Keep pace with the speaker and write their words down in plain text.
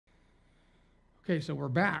Okay, so we're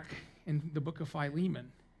back in the book of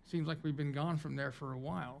Philemon. Seems like we've been gone from there for a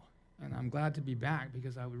while, and I'm glad to be back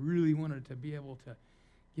because I really wanted to be able to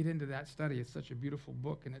get into that study. It's such a beautiful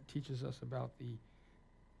book, and it teaches us about the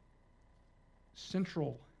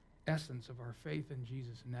central essence of our faith in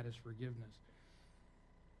Jesus, and that is forgiveness.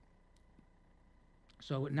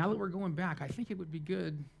 So now that we're going back, I think it would be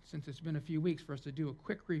good, since it's been a few weeks, for us to do a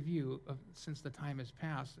quick review of, since the time has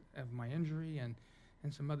passed, of my injury and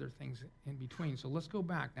some other things in between. So let's go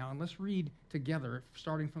back now and let's read together,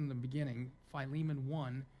 starting from the beginning, Philemon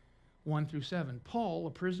 1 through 7. Paul, a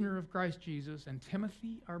prisoner of Christ Jesus, and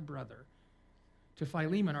Timothy, our brother, to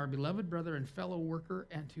Philemon, our beloved brother and fellow worker,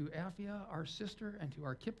 and to Apphia, our sister, and to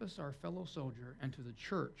Archippus, our fellow soldier, and to the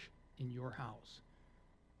church in your house.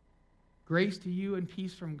 Grace to you and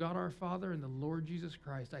peace from God our Father and the Lord Jesus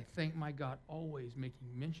Christ. I thank my God always, making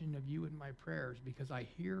mention of you in my prayers, because I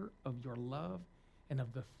hear of your love and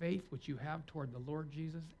of the faith which you have toward the Lord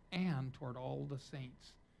Jesus and toward all the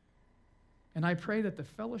saints. And I pray that the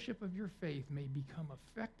fellowship of your faith may become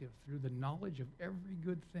effective through the knowledge of every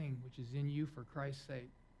good thing which is in you for Christ's sake.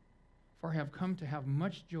 For I have come to have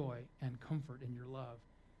much joy and comfort in your love,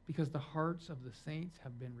 because the hearts of the saints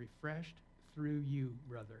have been refreshed through you,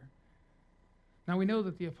 brother. Now we know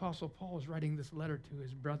that the Apostle Paul is writing this letter to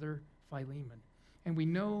his brother Philemon. And we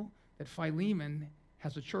know that Philemon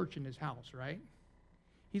has a church in his house, right?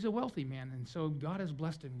 He's a wealthy man, and so God has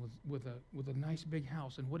blessed him with a nice big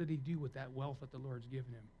house. And what did he do with that wealth that the Lord's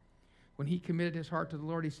given him? When he committed his heart to the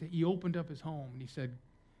Lord, he opened up his home, and he said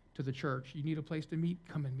to the church, you need a place to meet?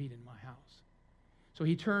 Come and meet in my house. So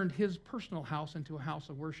he turned his personal house into a house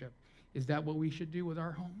of worship. Is that what we should do with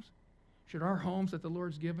our homes? Should our homes that the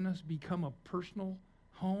Lord's given us become a personal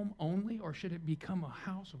home only, or should it become a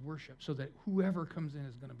house of worship so that whoever comes in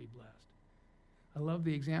is going to be blessed? I love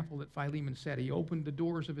the example that Philemon said. He opened the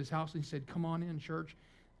doors of his house and he said, come on in, church.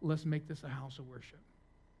 Let's make this a house of worship.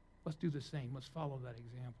 Let's do the same. Let's follow that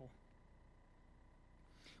example.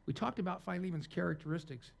 We talked about Philemon's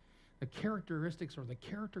characteristics, the characteristics or the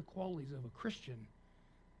character qualities of a Christian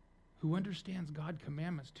who understands God's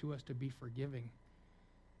commandments to us to be forgiving.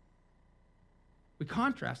 We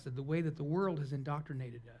contrasted the way that the world has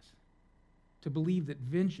indoctrinated us to believe that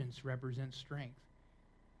vengeance represents strength.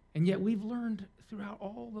 And yet we've learned throughout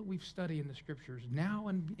all that we've studied in the Scriptures, now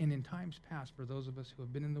and in times past, for those of us who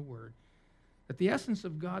have been in the Word, that the essence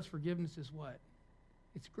of God's forgiveness is what?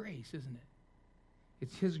 It's grace, isn't it?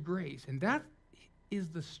 It's His grace. And that is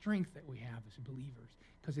the strength that we have as believers,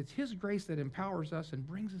 because it's His grace that empowers us and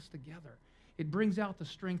brings us together. It brings out the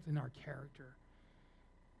strength in our character,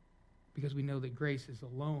 because we know that grace is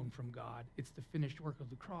alone from God. It's the finished work of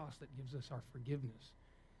the cross that gives us our forgiveness.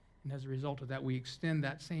 And as a result of that, we extend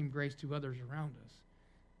that same grace to others around us.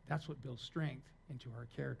 That's what builds strength into our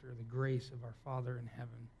character, the grace of our Father in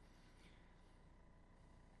heaven.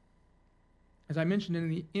 As I mentioned in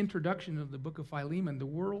the introduction of the book of Philemon, the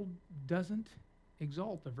world doesn't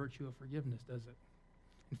exalt the virtue of forgiveness, does it?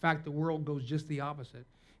 In fact, the world goes just the opposite.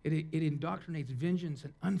 It indoctrinates vengeance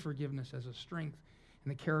and unforgiveness as a strength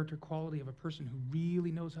and the character quality of a person who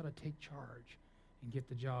really knows how to take charge and get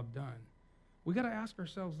the job done. We got to ask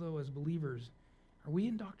ourselves, though, as believers, are we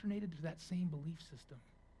indoctrinated to that same belief system?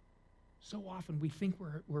 So often we think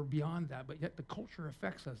we're beyond that, but yet the culture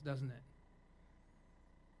affects us, doesn't it?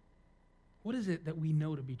 What is it that we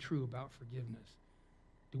know to be true about forgiveness?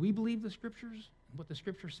 Do we believe the Scriptures and what the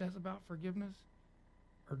Scripture says about forgiveness?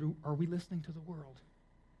 Or are we listening to the world?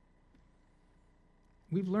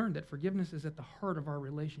 We've learned that forgiveness is at the heart of our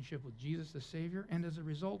relationship with Jesus the Savior, and as a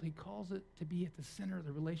result, He calls it to be at the center of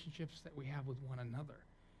the relationships that we have with one another.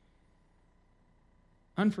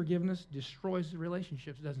 Unforgiveness destroys the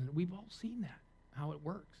relationships, doesn't it? We've all seen that, how it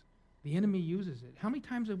works. The enemy uses it. How many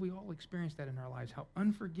times have we all experienced that in our lives, how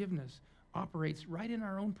unforgiveness operates right in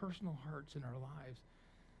our own personal hearts in our lives,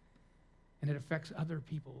 and it affects other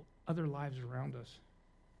people, other lives around us.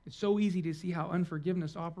 It's so easy to see how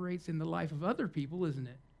unforgiveness operates in the life of other people, isn't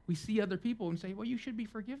it? We see other people and say, well, you should be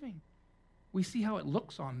forgiving. We see how it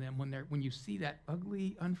looks on them when you see that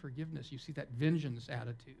ugly unforgiveness, you see that vengeance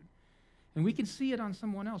attitude. And we can see it on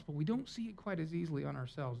someone else, but we don't see it quite as easily on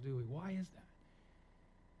ourselves, do we? Why is that?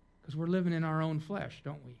 Because we're living in our own flesh,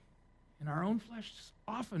 don't we? And our own flesh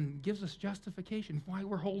often gives us justification why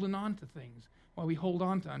we're holding on to things, why we hold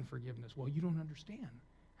on to unforgiveness. Well, you don't understand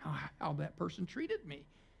how that person treated me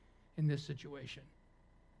in this situation.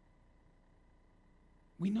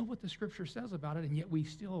 We know what the Scripture says about it, and yet we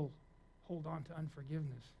still hold on to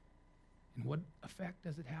unforgiveness. And what effect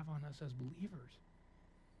does it have on us as believers?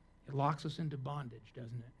 It locks us into bondage,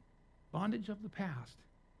 doesn't it? Bondage of the past.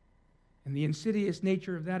 And the insidious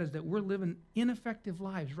nature of that is that we're living ineffective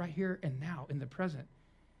lives right here and now in the present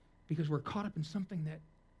because we're caught up in something that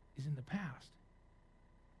is in the past.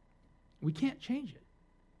 We can't change it.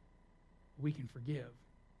 We can forgive.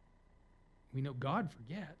 We know God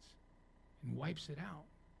forgets and wipes it out.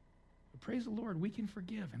 But praise the Lord, we can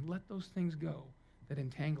forgive and let those things go that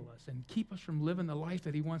entangle us and keep us from living the life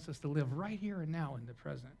that he wants us to live right here and now in the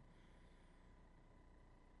present.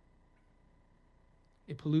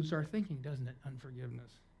 It pollutes our thinking, doesn't it?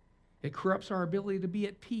 Unforgiveness. It corrupts our ability to be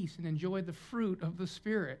at peace and enjoy the fruit of the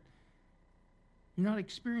Spirit. You're not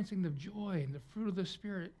experiencing the joy and the fruit of the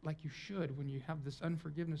Spirit like you should when you have this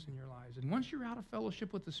unforgiveness in your lives. And once you're out of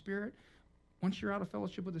fellowship with the Spirit,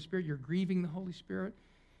 you're grieving the Holy Spirit.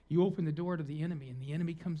 You open the door to the enemy, and the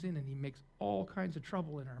enemy comes in and he makes all kinds of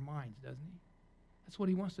trouble in our minds, doesn't he? That's what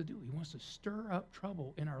he wants to do. He wants to stir up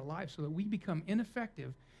trouble in our lives so that we become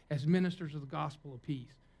ineffective as ministers of the gospel of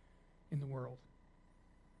peace in the world.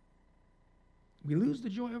 We lose the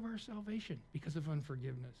joy of our salvation because of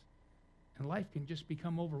unforgiveness. And life can just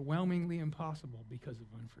become overwhelmingly impossible because of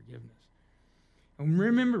unforgiveness. And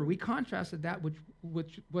remember, we contrasted that with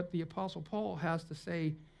what the Apostle Paul has to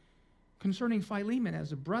say concerning Philemon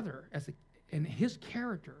as a brother, and his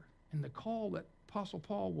character, and the call that Apostle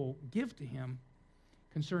Paul will give to him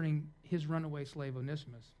concerning his runaway slave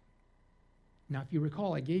Onesimus. Now, if you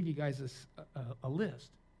recall, I gave you guys a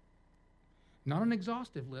list. Not an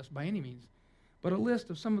exhaustive list by any means, but a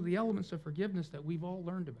list of some of the elements of forgiveness that we've all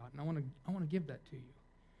learned about. And I want to give that to you.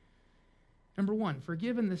 Number one,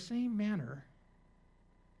 forgive in the same manner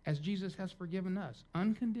as Jesus has forgiven us,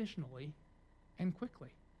 unconditionally and quickly.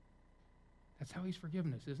 That's how he's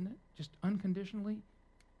forgiven us, isn't it? Just unconditionally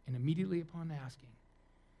and immediately upon asking.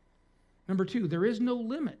 Number two, there is no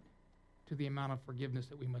limit to the amount of forgiveness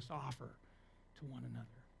that we must offer to one another.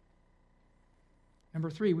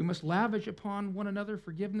 Number three, we must lavish upon one another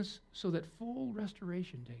forgiveness so that full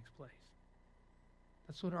restoration takes place.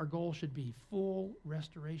 That's what our goal should be, full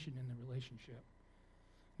restoration in the relationship.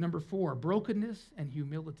 Number four, brokenness and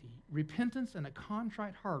humility. Repentance and a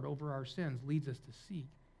contrite heart over our sins leads us to seek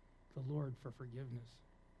the Lord for forgiveness.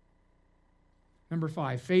 Number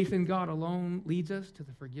five, faith in God alone leads us to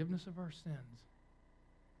the forgiveness of our sins.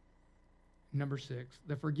 Number six,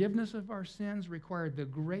 the forgiveness of our sins required the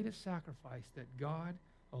greatest sacrifice that God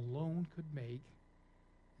alone could make,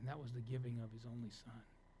 and that was the giving of his only Son.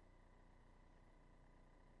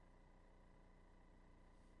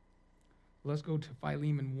 Let's go to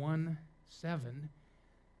Philemon 1:7,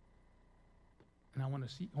 and I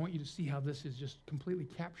want you to see how this is just completely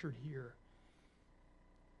captured here.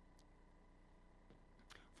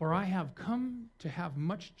 For I have come to have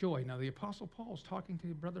much joy. Now, the Apostle Paul is talking to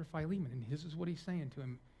brother Philemon, and this is what he's saying to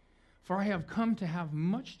him. For I have come to have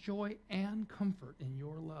much joy and comfort in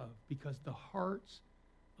your love, because the hearts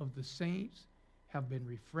of the saints have been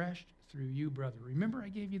refreshed through you, brother. Remember, I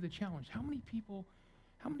gave you the challenge. How many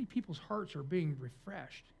people's hearts are being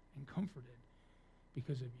refreshed and comforted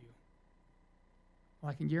because of you? Well,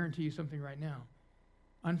 I can guarantee you something right now.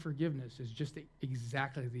 Unforgiveness is just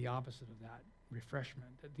exactly the opposite of that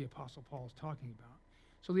refreshment that the Apostle Paul is talking about.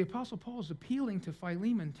 So the Apostle Paul is appealing to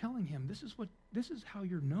Philemon, telling him, this is how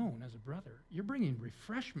you're known as a brother. You're bringing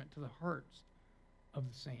refreshment to the hearts of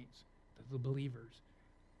the saints, the believers.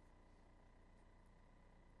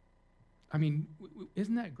 I mean,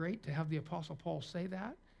 isn't that great to have the Apostle Paul say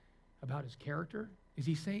that about his character?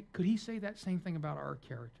 Could he say that same thing about our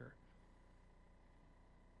character?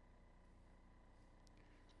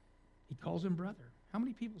 He calls him brother. How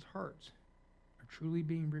many people's hearts are truly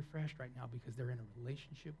being refreshed right now because they're in a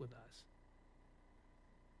relationship with us?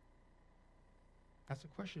 That's a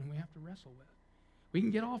question we have to wrestle with. We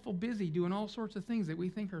can get awful busy doing all sorts of things that we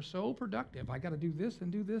think are so productive. I got to do this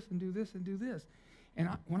and do this and do this and do this. And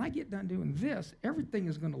when I get done doing this, everything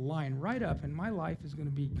is going to line right up, and my life is going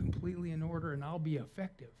to be completely in order, and I'll be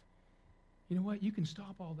effective. You know what? You can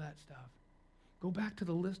stop all that stuff. Go back to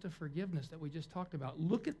the list of forgiveness that we just talked about.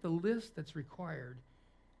 Look at the list that's required.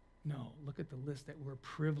 No, look at the list that we're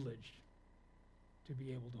privileged to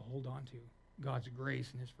be able to hold on to, God's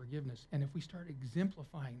grace and his forgiveness. And if we start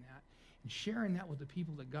exemplifying that and sharing that with the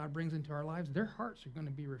people that God brings into our lives, their hearts are going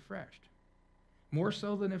to be refreshed. More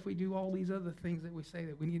so than if we do all these other things that we say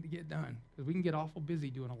that we need to get done. Because we can get awful busy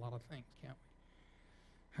doing a lot of things, can't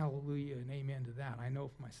we? Hallelujah and amen to that. I know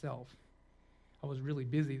for myself. I was really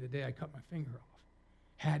busy the day I cut my finger off.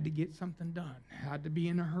 Had to get something done. Had to be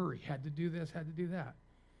in a hurry. Had to do this, had to do that.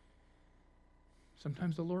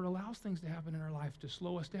 Sometimes the Lord allows things to happen in our life to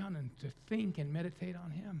slow us down and to think and meditate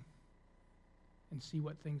on him and see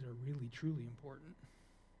what things are really, truly important.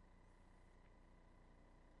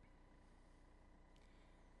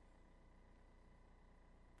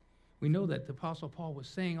 We know that the Apostle Paul was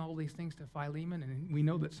saying all these things to Philemon, and we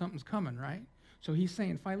know that something's coming, right? So he's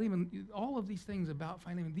saying, Philemon, all of these things about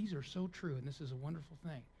Philemon, these are so true, and this is a wonderful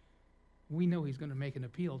thing. We know he's going to make an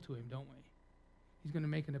appeal to him, don't we? He's going to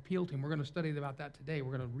make an appeal to him. We're going to study about that today.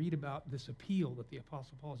 We're going to read about this appeal that the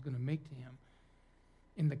Apostle Paul is going to make to him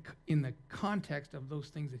in the context of those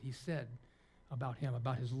things that he said about him,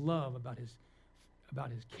 about his love, about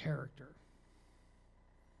his character.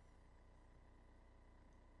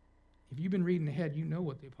 If you've been reading ahead, you know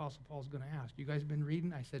what the Apostle Paul is going to ask. You guys been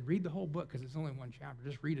reading? I said, read the whole book because it's only one chapter.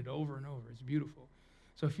 Just read it over and over. It's beautiful.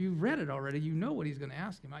 So if you've read it already, you know what he's going to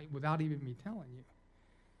ask him without even me telling you.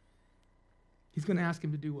 He's going to ask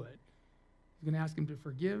him to do what? He's going to ask him to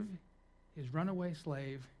forgive his runaway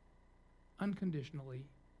slave unconditionally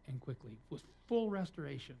and quickly with full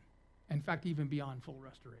restoration. In fact, even beyond full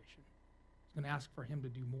restoration. He's going to ask for him to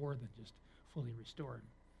do more than just fully restore him.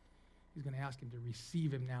 He's going to ask him to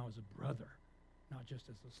receive him now as a brother, not just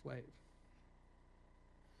as a slave.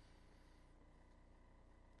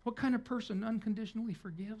 What kind of person unconditionally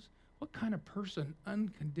forgives? What kind of person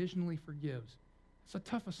unconditionally forgives? It's a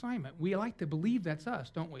tough assignment. We like to believe that's us,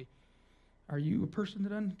 don't we? Are you a person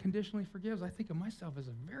that unconditionally forgives? I think of myself as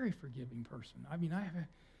a very forgiving person. I mean, I have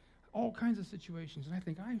all kinds of situations, and I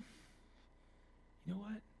think you know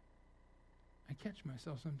what? I catch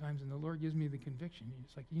myself sometimes, and the Lord gives me the conviction.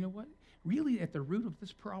 It's like, you know what? Really, at the root of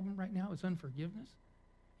this problem right now is unforgiveness.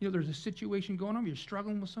 You know, there's a situation going on. You're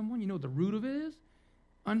struggling with someone. You know what the root of it is?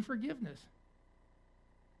 Unforgiveness.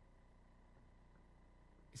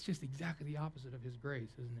 It's just exactly the opposite of his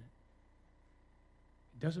grace, isn't it?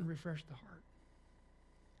 It doesn't refresh the heart.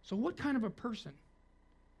 So what kind of a person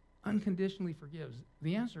unconditionally forgives?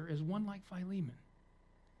 The answer is one like Philemon.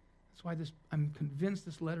 That's why I'm convinced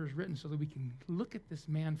this letter is written so that we can look at this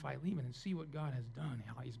man Philemon and see what God has done,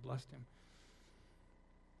 how he's blessed him.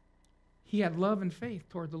 He had love and faith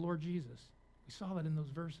toward the Lord Jesus. We saw that in those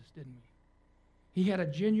verses, didn't we? He had a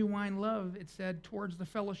genuine love, it said, towards the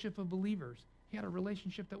fellowship of believers. He had a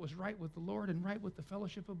relationship that was right with the Lord and right with the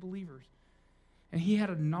fellowship of believers. And he had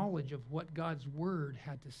a knowledge of what God's word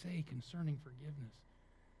had to say concerning forgiveness.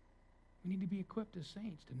 We need to be equipped as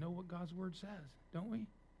saints to know what God's word says, don't we?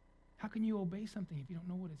 How can you obey something if you don't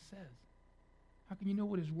know what it says? How can you know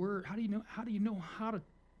what his word, how do you know how to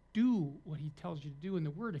do what he tells you to do in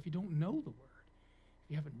the word if you don't know the word? If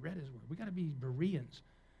you haven't read his word. We got to be Bereans.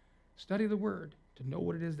 Study the word to know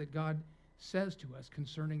what it is that God says to us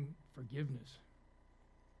concerning forgiveness.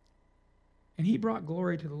 And he brought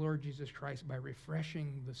glory to the Lord Jesus Christ by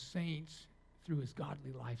refreshing the saints through his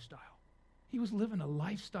godly lifestyle. He was living a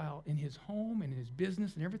lifestyle in his home and in his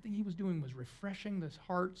business, and everything he was doing was refreshing the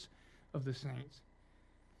hearts of the saints.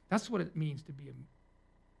 That's what it means to be a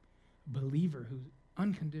believer who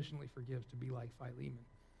unconditionally forgives, to be like Philemon.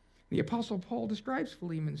 The Apostle Paul describes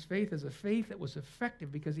Philemon's faith as a faith that was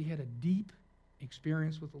effective because he had a deep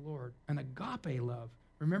experience with the Lord, an agape love.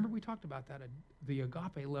 Remember, we talked about that, the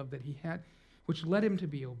agape love that he had, which led him to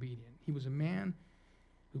be obedient. He was a man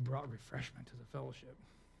who brought refreshment to the fellowship.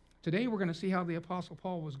 Today, we're going to see how the Apostle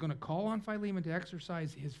Paul was going to call on Philemon to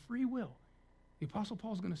exercise his free will. The Apostle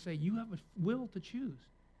Paul is going to say, you have a will to choose.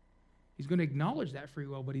 He's going to acknowledge that free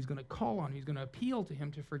will, but he's going to call on, he's going to appeal to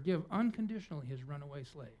him to forgive unconditionally his runaway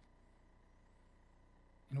slave.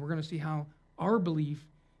 And we're going to see how our belief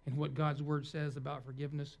in what God's word says about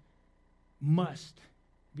forgiveness must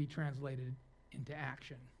be translated into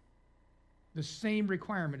action. The same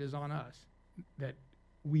requirement is on us that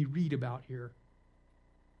we read about here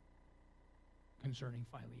concerning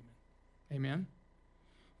Philemon. Amen?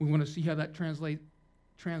 We want to see how that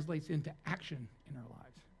translates into action in our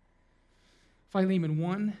lives. Philemon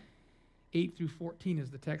 1, 8 through 14 is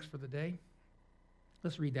the text for the day.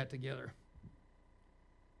 Let's read that together.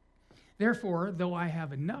 Therefore, though I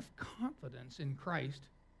have enough confidence in Christ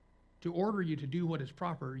to order you to do what is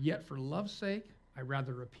proper, yet for love's sake I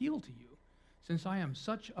rather appeal to you, since I am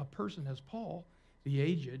such a person as Paul, the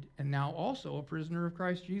aged, and now also a prisoner of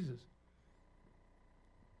Christ Jesus.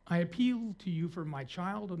 I appeal to you for my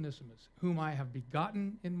child Onesimus, whom I have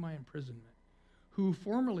begotten in my imprisonment, who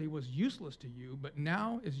formerly was useless to you, but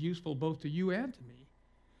now is useful both to you and to me.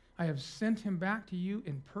 I have sent him back to you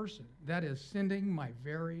in person, that is, sending my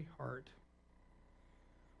very heart,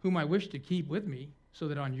 whom I wish to keep with me, so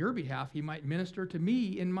that on your behalf he might minister to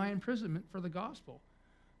me in my imprisonment for the gospel.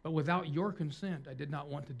 But without your consent I did not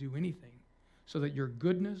want to do anything, so that your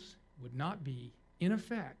goodness would not be in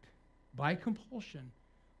effect by compulsion,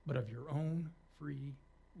 but of your own free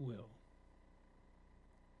will.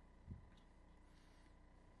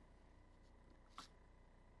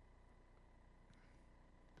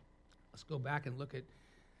 Let's go back and look at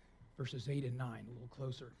verses 8 and 9, a little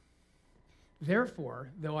closer. Therefore,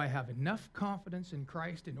 though I have enough confidence in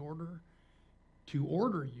Christ in order to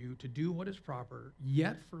order you to do what is proper,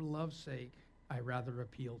 yet for love's sake, I rather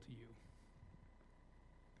appeal to you.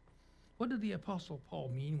 What did the Apostle Paul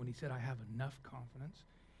mean when he said, I have enough confidence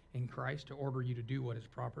in Christ to order you to do what is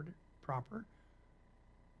proper?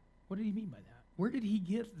 What did he mean by that? Where did he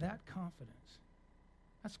get that confidence?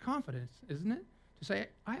 That's confidence, isn't it? To say,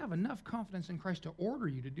 I have enough confidence in Christ to order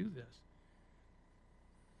you to do this.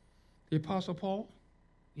 The Apostle Paul,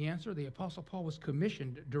 the answer, the Apostle Paul was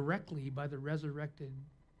commissioned directly by the resurrected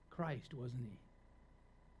Christ, wasn't he?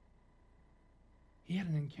 He had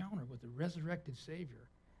an encounter with the resurrected Savior.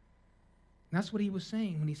 And that's what he was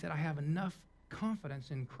saying when he said, I have enough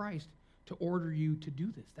confidence in Christ to order you to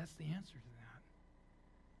do this. That's the answer to that.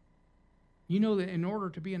 You know that in order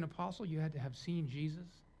to be an apostle, you had to have seen Jesus.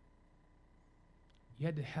 You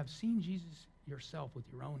had to have seen Jesus yourself with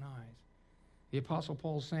your own eyes. The Apostle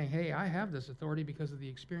Paul's saying, hey, I have this authority because of the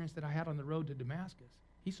experience that I had on the road to Damascus.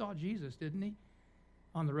 He saw Jesus, didn't he?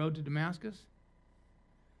 On the road to Damascus.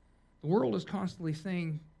 The world is constantly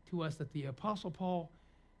saying to us that the Apostle Paul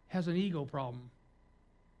has an ego problem.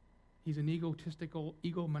 He's an egotistical,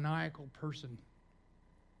 egomaniacal person.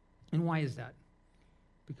 And why is that?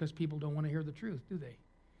 Because people don't want to hear the truth, do they?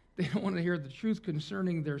 They don't want to hear the truth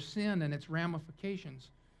concerning their sin and its ramifications.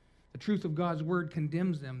 The truth of God's word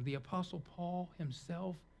condemns them. The Apostle Paul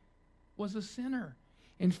himself was a sinner.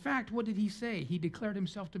 In fact, what did he say? He declared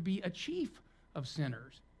himself to be a chief of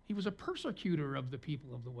sinners. He was a persecutor of the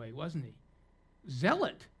people of the way, wasn't he?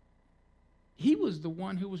 Zealot. He was the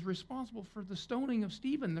one who was responsible for the stoning of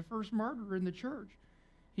Stephen, the first martyr in the church.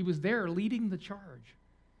 He was there leading the charge.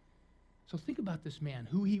 So think about this man,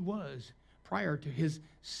 who he was prior to his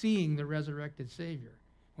seeing the resurrected Savior.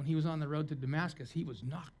 When he was on the road to Damascus, he was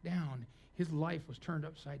knocked down. His life was turned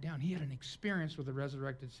upside down. He had an experience with the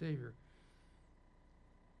resurrected Savior.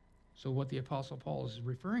 So what the Apostle Paul is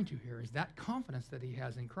referring to here is that confidence that he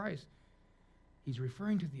has in Christ. He's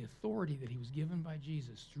referring to the authority that he was given by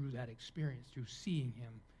Jesus through that experience, through seeing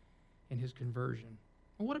him in his conversion.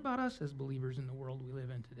 Well, what about us as believers in the world we live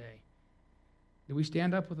in today? Do we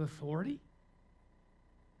stand up with authority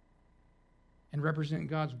and represent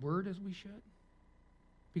God's word as we should?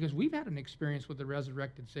 Because we've had an experience with the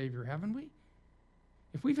resurrected Savior, haven't we?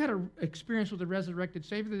 If we've had an experience with the resurrected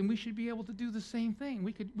Savior, then we should be able to do the same thing.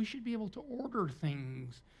 We should be able to order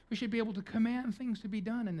things. We should be able to command things to be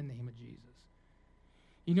done in the name of Jesus.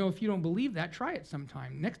 You know, if you don't believe that, try it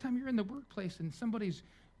sometime. Next time you're in the workplace and somebody's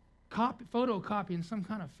photocopying some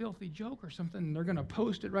kind of filthy joke or something, and they're going to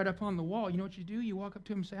post it right up on the wall, you know what you do? You walk up to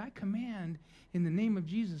them and say, I command in the name of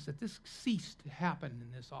Jesus that this cease to happen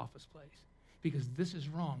in this office place, because this is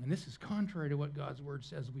wrong, and this is contrary to what God's word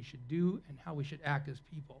says we should do and how we should act as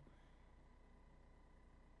people.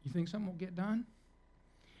 You think something will get done?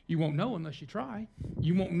 You won't know unless you try.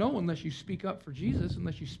 You won't know unless you speak up for Jesus,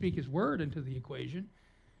 unless you speak his word into the equation.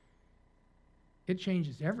 It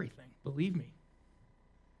changes everything, believe me.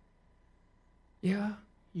 Yeah,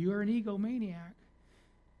 you are an egomaniac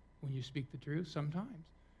when you speak the truth sometimes.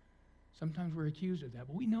 Sometimes we're accused of that,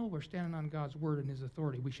 but we know we're standing on God's word and his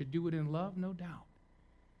authority. We should do it in love, no doubt.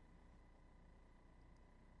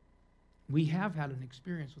 We have had an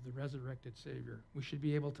experience with the resurrected Savior. We should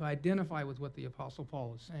be able to identify with what the Apostle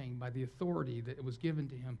Paul is saying by the authority that was given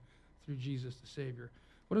to him through Jesus the Savior.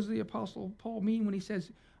 What does the Apostle Paul mean when he says,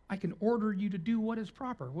 I can order you to do what is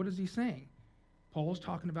proper? What is he saying? Paul is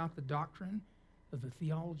talking about the doctrine of the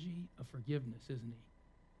theology of forgiveness, isn't he?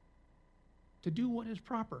 To do what is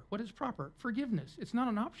proper. What is proper? Forgiveness. It's not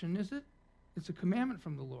an option, is it? It's a commandment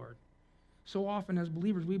from the Lord. So often as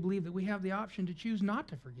believers, we believe that we have the option to choose not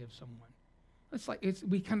to forgive someone.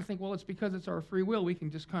 We kind of think, well, it's because it's our free will. We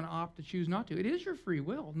can just kind of opt to choose not to. It is your free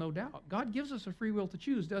will, no doubt. God gives us a free will to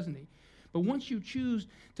choose, doesn't he? But once you choose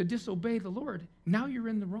to disobey the Lord, now you're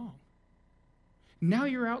in the wrong. Now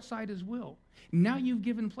you're outside his will. Now you've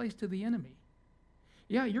given place to the enemy.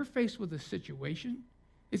 Yeah, you're faced with a situation.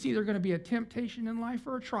 It's either going to be a temptation in life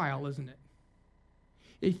or a trial, isn't it?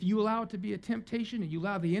 If you allow it to be a temptation and you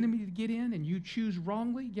allow the enemy to get in and you choose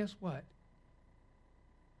wrongly, guess what?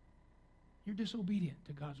 You're disobedient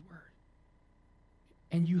to God's word.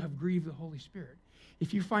 And you have grieved the Holy Spirit.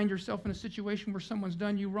 If you find yourself in a situation where someone's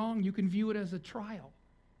done you wrong, you can view it as a trial.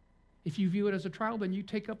 If you view it as a trial, then you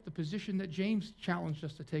take up the position that James challenged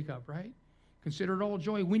us to take up, right? Consider it all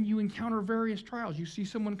joy when you encounter various trials. You see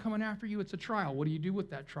someone coming after you, it's a trial. What do you do with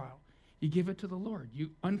that trial? You give it to the Lord.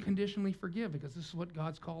 You unconditionally forgive because this is what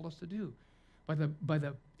God's called us to do. by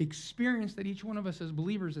the experience that each one of us as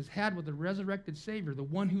believers has had with the resurrected Savior, the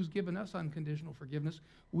one who's given us unconditional forgiveness,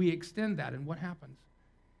 we extend that, and what happens?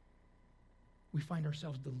 We find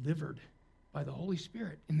ourselves delivered by the Holy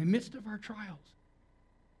Spirit in the midst of our trials.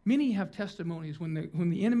 Many have testimonies when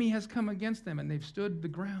the enemy has come against them and they've stood the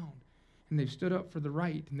ground, and they've stood up for the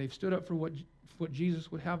right, and they've stood up for what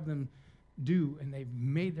Jesus would have them do, and they've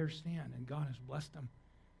made their stand, and God has blessed them,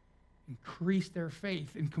 increased their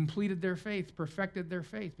faith, and completed their faith, perfected their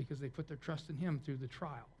faith, because they put their trust in Him through the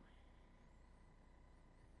trial.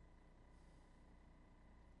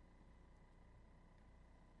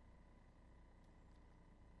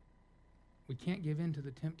 We can't give in to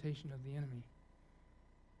the temptation of the enemy.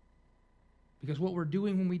 Because what we're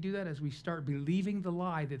doing when we do that is we start believing the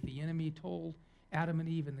lie that the enemy told Adam and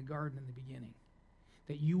Eve in the garden in the beginning,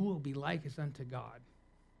 that you will be like as unto God.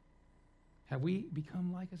 Have we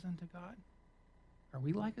become like as unto God? Are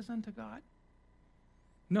we like as unto God?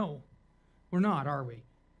 No, we're not, are we?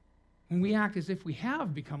 When we act as if we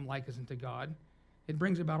have become like as unto God, it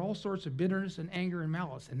brings about all sorts of bitterness and anger and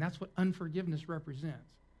malice, and that's what unforgiveness represents.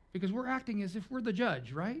 Because we're acting as if we're the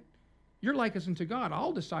judge, right? You're like as unto God.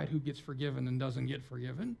 I'll decide who gets forgiven and doesn't get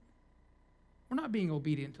forgiven. We're not being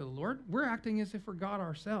obedient to the Lord. We're acting as if we're God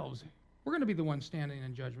ourselves. We're going to be the ones standing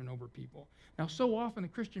in judgment over people. Now, so often the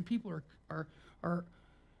Christian people are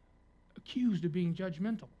accused of being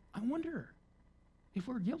judgmental. I wonder if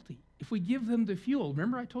we're guilty. If we give them the fuel.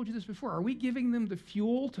 Remember I told you this before. Are we giving them the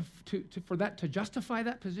fuel to justify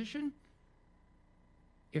that position?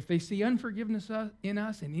 If they see unforgiveness in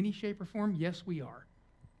us in any shape or form, yes, we are.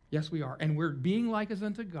 Yes, we are. And we're being like as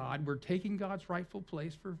unto God. We're taking God's rightful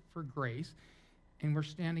place for grace, and we're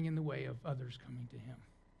standing in the way of others coming to Him.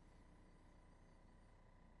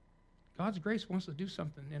 God's grace wants to do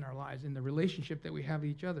something in our lives, in the relationship that we have with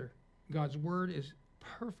each other. God's word is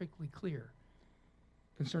perfectly clear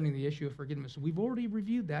concerning the issue of forgiveness. We've already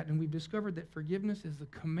reviewed that, and we've discovered that forgiveness is a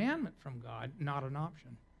commandment from God, not an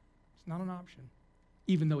option. It's not an option,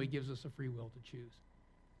 even though He gives us a free will to choose.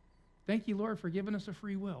 Thank you, Lord, for giving us a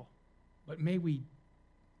free will. But may we,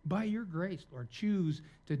 by your grace, Lord, choose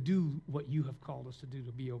to do what you have called us to do,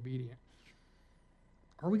 to be obedient.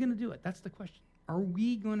 Are we going to do it? That's the question. Are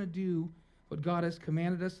we going to do what God has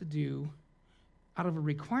commanded us to do out of a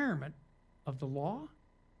requirement of the law,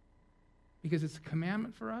 because it's a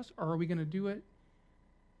commandment for us, or are we going to do it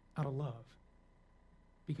out of love,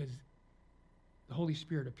 because the Holy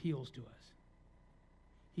Spirit appeals to us?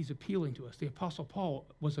 He's appealing to us. The Apostle Paul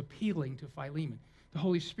was appealing to Philemon. The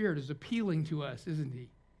Holy Spirit is appealing to us, isn't He?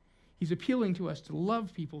 He's appealing to us to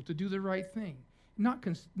love people, to do the right thing, not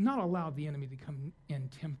allow the enemy to come and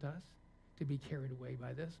tempt us to be carried away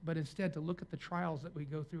by this, but instead to look at the trials that we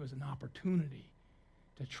go through as an opportunity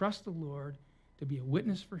to trust the Lord, to be a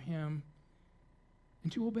witness for Him,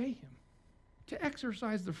 and to obey Him, to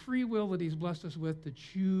exercise the free will that He's blessed us with, to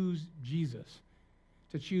choose Jesus,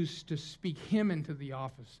 to choose to speak Him into the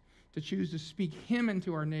office, to choose to speak Him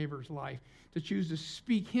into our neighbor's life, to choose to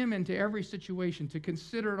speak Him into every situation, to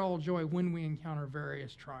consider it all joy when we encounter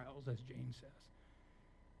various trials, as James says,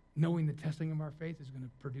 knowing the testing of our faith is going to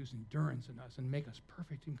produce endurance in us and make us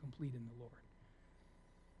perfect and complete in the Lord.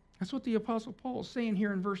 That's what the Apostle Paul is saying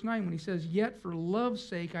here in verse 9 when he says, "Yet for love's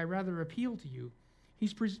sake I rather appeal to you."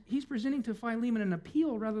 He's presenting to Philemon an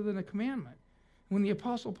appeal rather than a commandment. When the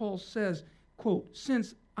Apostle Paul says, quote,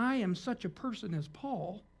 "Since I am such a person as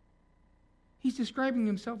Paul," he's describing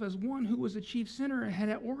himself as one who was a chief sinner and had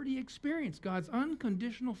already experienced God's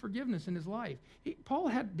unconditional forgiveness in his life.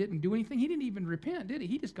 Paul didn't do anything. He didn't even repent, did he?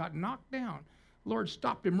 He just got knocked down. The Lord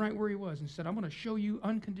stopped him right where he was and said, "I'm going to show you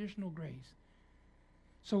unconditional grace."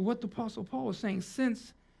 So what the Apostle Paul is saying,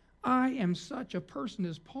 since I am such a person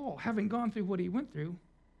as Paul, having gone through what he went through,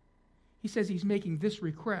 he says he's making this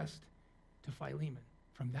request to Philemon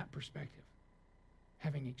from that perspective,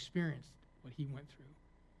 having experienced what he went through.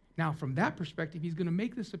 Now, from that perspective, he's going to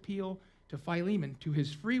make this appeal to Philemon, to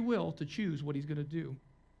his free will to choose what he's going to do.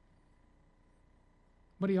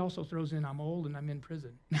 But he also throws in, "I'm old and I'm in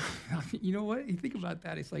prison." You know what? You think about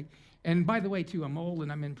that. It's like, and by the way, too, "I'm old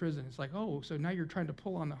and I'm in prison." It's like, oh, so now you're trying to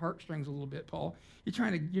pull on the heartstrings a little bit, Paul. You're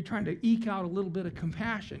trying to eke out a little bit of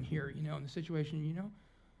compassion here, in the situation,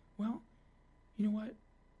 Well, you know what?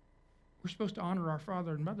 We're supposed to honor our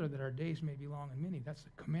father and mother that our days may be long and many. That's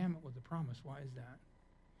the commandment with the promise. Why is that?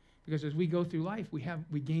 Because as we go through life,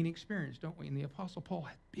 we gain experience, don't we? And the Apostle Paul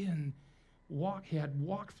had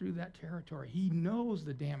walked through that territory. He knows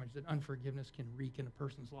the damage that unforgiveness can wreak in a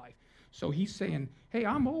person's life. So he's saying, hey,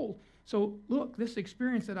 I'm old. So look, this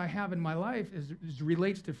experience that I have in my life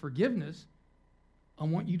relates to forgiveness. I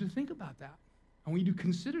want you to think about that. I want you to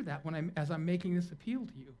consider that as I'm making this appeal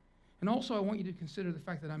to you. And also I want you to consider the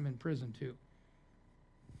fact that I'm in prison too.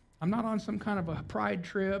 I'm not on some kind of a pride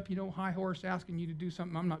trip, high horse asking you to do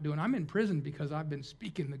something I'm not doing. I'm in prison because I've been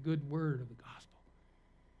speaking the good word of the gospel.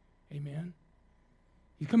 Amen?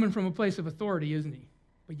 He's coming from a place of authority, isn't he?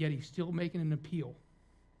 But yet he's still making an appeal.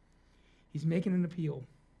 He's making an appeal.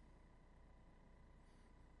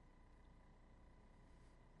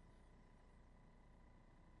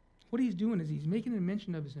 What he's doing is he's making a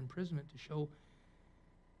mention of his imprisonment to show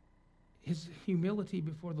his humility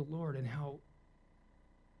before the Lord and how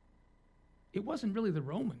it wasn't really the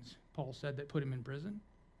Romans, Paul said, that put him in prison.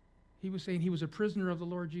 He was saying he was a prisoner of the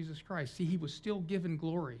Lord Jesus Christ. See, he was still given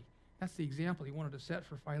glory. That's the example he wanted to set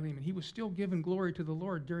for Philemon. He was still given glory to the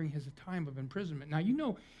Lord during his time of imprisonment. Now,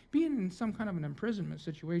 being in some kind of an imprisonment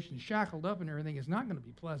situation, shackled up and everything, is not going to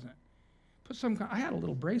be pleasant. I had a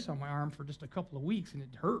little brace on my arm for just a couple of weeks, and it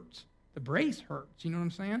hurts. The brace hurts, you know what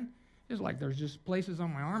I'm saying? It's like there's just places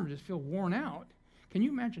on my arm that just feel worn out. Can you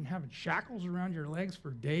imagine having shackles around your legs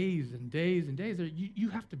for days and days and days? You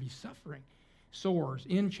have to be suffering. Sores,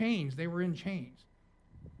 in chains. They were in chains.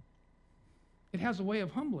 It has a way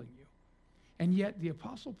of humbling you. And yet the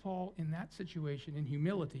Apostle Paul, in that situation, in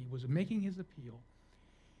humility, was making his appeal.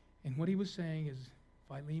 And what he was saying is,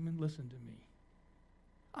 Philemon, listen to me.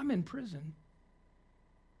 I'm in prison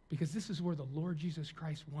because this is where the Lord Jesus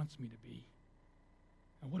Christ wants me to be.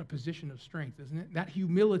 And what a position of strength, isn't it? That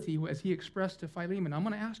humility, as he expressed to Philemon, I'm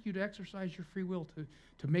going to ask you to exercise your free will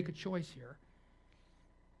to make a choice here.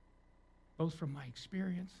 Both from my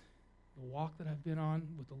experience, the walk that I've been on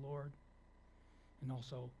with the Lord, and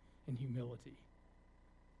also in humility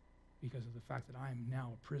because of the fact that I am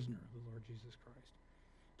now a prisoner of the Lord Jesus Christ.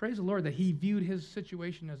 Praise the Lord that he viewed his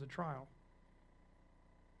situation as a trial.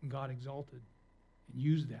 And God exalted and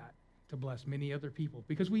used that to bless many other people.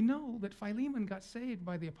 Because we know that Philemon got saved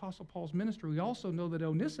by the Apostle Paul's ministry. We also know that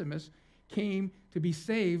Onesimus came to be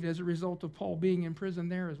saved as a result of Paul being in prison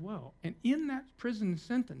there as well. And in that prison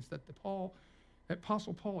sentence that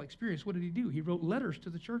Apostle Paul experienced, what did he do? He wrote letters to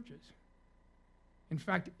the churches. In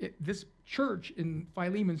fact, this church in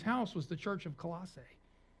Philemon's house was the church of Colossae.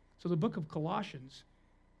 So the book of Colossians,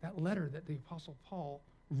 that letter that the Apostle Paul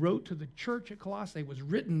wrote to the church at Colossae was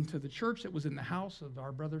written to the church that was in the house of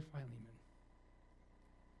our brother Philemon.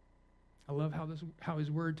 I love how his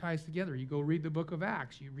word ties together. You go read the book of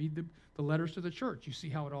Acts. You read the letters to the church. You see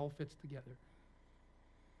how it all fits together.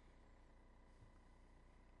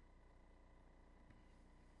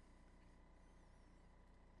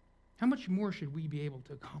 How much more should we be able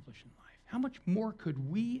to accomplish in life? How much more could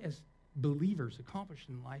we as believers accomplish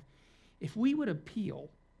in life if we would appeal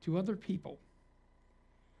to other people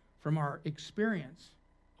from our experience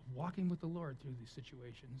of walking with the Lord through these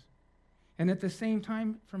situations, and at the same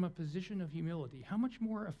time from a position of humility? How much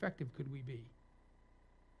more effective could we be?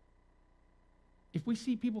 If we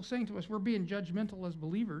see people saying to us we're being judgmental as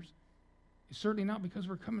believers, it's certainly not because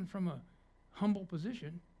we're coming from a humble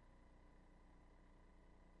position.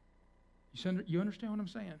 You understand what I'm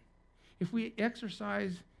saying? If we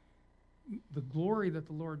exercise the glory that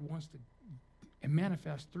the Lord wants to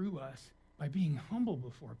manifest through us by being humble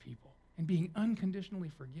before people and being unconditionally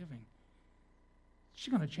forgiving, it's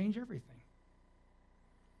going to change everything.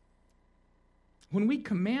 When we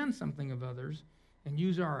command something of others and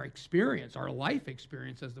use our experience, our life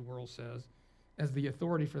experience, as the world says, as the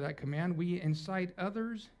authority for that command, we incite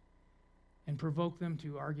others and provoke them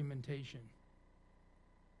to argumentation.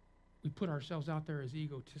 We put ourselves out there as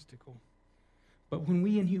egotistical. But when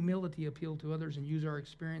we in humility appeal to others and use our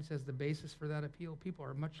experience as the basis for that appeal, people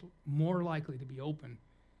are much more likely to be open,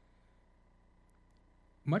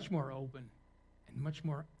 much more open, and much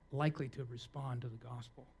more likely to respond to the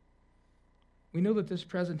gospel. We know that this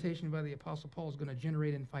presentation by the Apostle Paul is going to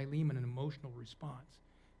generate in Philemon an emotional response.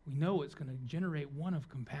 We know it's going to generate one of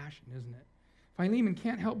compassion, isn't it? Philemon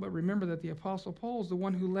can't help but remember that the Apostle Paul is the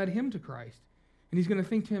one who led him to Christ. And he's going to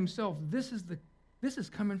think to himself, this is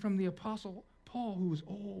coming from the Apostle Paul, who was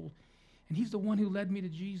old, and he's the one who led me to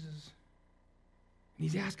Jesus. And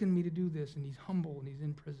he's asking me to do this, and he's humble, and he's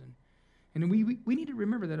in prison. And we need to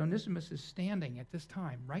remember that Onesimus is standing at this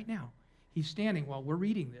time, right now. He's standing while we're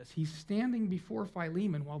reading this. He's standing before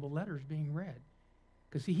Philemon while the letter's being read.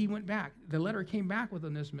 Because, see, he went back. The letter came back with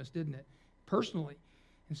Onesimus, didn't it? Personally.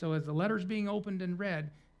 And so as the letter's being opened and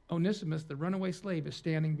read, Onesimus, the runaway slave, is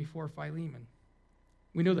standing before Philemon.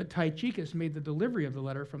 We know that Tychicus made the delivery of the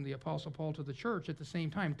letter from the Apostle Paul to the church at the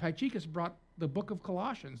same time. Tychicus brought the book of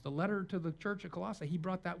Colossians, the letter to the church of Colossae. He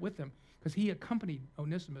brought that with him because he accompanied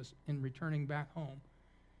Onesimus in returning back home.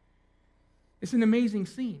 It's an amazing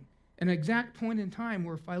scene. an exact point in time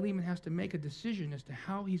where Philemon has to make a decision as to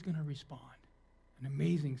how he's going to respond. An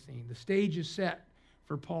amazing scene. The stage is set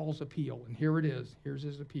for Paul's appeal, and here it is. Here's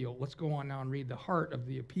his appeal. Let's go on now and read the heart of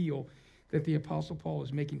the appeal that the Apostle Paul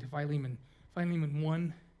is making to Philemon. Philemon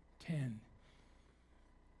 1:10.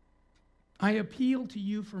 I appeal to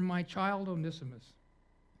you for my child Onesimus,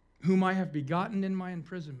 whom I have begotten in my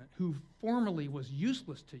imprisonment, who formerly was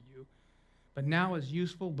useless to you, but now is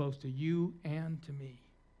useful both to you and to me.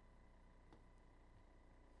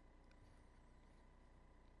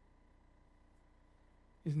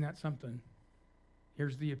 Isn't that something?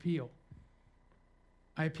 Here's the appeal.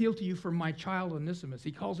 I appeal to you for my child Onesimus.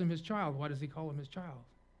 He calls him his child. Why does he call him his child?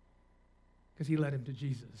 Because he led him to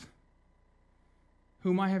Jesus,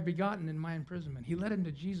 whom I have begotten in my imprisonment. He led him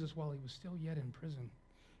to Jesus while he was still yet in prison.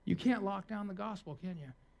 You can't lock down the gospel, can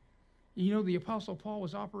you? You know, the Apostle Paul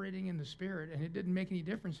was operating in the Spirit, and it didn't make any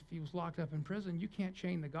difference if he was locked up in prison. You can't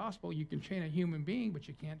chain the gospel. You can chain a human being, but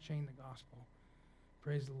you can't chain the gospel.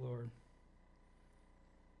 Praise the Lord.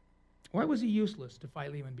 Why was he useless to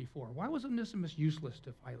Philemon before? Why was Onesimus useless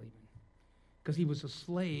to Philemon? Because he was a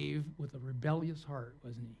slave with a rebellious heart,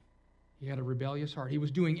 wasn't he? He had a rebellious heart. He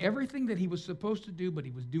was doing everything that he was supposed to do, but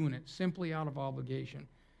he was doing it simply out of obligation.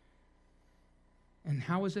 And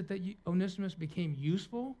how is it that Onesimus became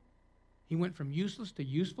useful? He went from useless to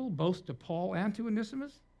useful, both to Paul and to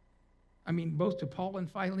Onesimus? Both to Paul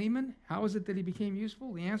and Philemon. How is it that he became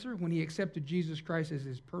useful? The answer, when he accepted Jesus Christ as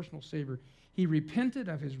his personal Savior. He repented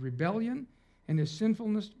of his rebellion and his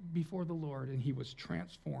sinfulness before the Lord, and he was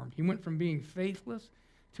transformed. He went from being faithless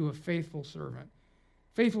to a faithful servant.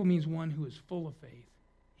 Faithful means one who is full of faith.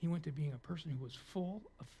 He went to being a person who was full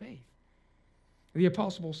of faith. The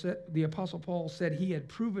Apostle Paul said he had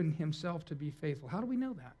proven himself to be faithful. How do we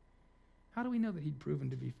know that? How do we know that he'd proven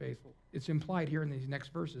to be faithful? It's implied here in these next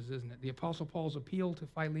verses, isn't it? The Apostle Paul's appeal to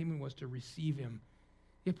Philemon was to receive him.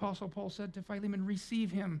 The Apostle Paul said to Philemon,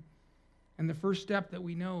 receive him. And the first step that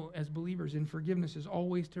we know as believers in forgiveness is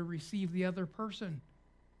always to receive the other person.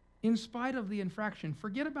 In spite of the infraction.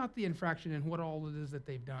 Forget about the infraction and what all it is that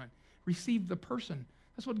they've done. Receive the person.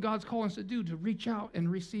 That's what God's calling us to do, to reach out and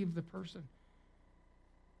receive the person.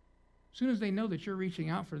 As soon as they know that you're reaching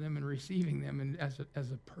out for them and receiving them and as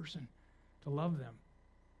a person, to love them,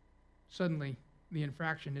 suddenly the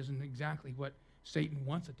infraction isn't exactly what Satan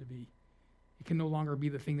wants it to be. It can no longer be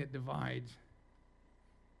the thing that divides.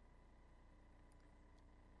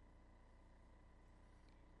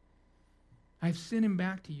 I've sent him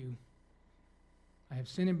back to you. I have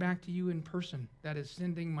sent him back to you in person. That is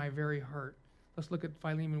sending my very heart. Let's look at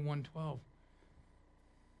Philemon 1:12.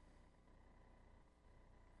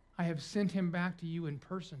 I have sent him back to you in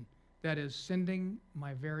person. That is sending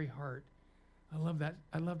my very heart. I love that.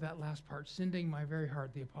 I love that last part. Sending my very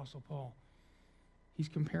heart, the Apostle Paul. He's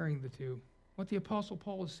comparing the two. What the Apostle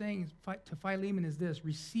Paul is saying to Philemon is this: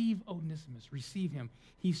 receive Onesimus, receive him.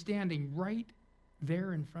 He's standing right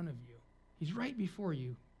there in front of you. He's right before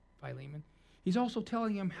you, Philemon. He's also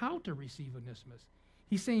telling him how to receive Onesimus.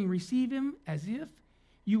 He's saying, receive him as if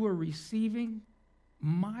you were receiving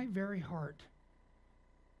my very heart.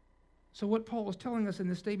 So what Paul is telling us in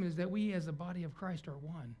this statement is that we as the body of Christ are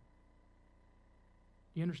one.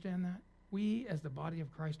 You understand that? We as the body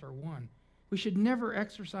of Christ are one. We should never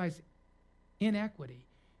exercise inequity,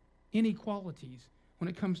 inequalities when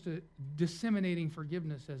it comes to disseminating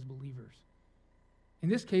forgiveness as believers. In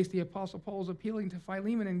this case, the Apostle Paul is appealing to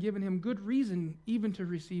Philemon and giving him good reason even to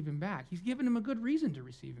receive him back. He's given him a good reason to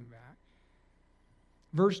receive him back.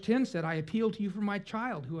 Verse 10 said, I appeal to you for my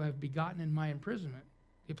child who I have begotten in my imprisonment.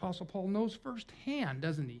 The Apostle Paul knows firsthand,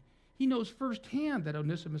 doesn't he? He knows firsthand that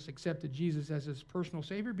Onesimus accepted Jesus as his personal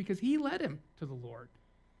Savior because he led him to the Lord.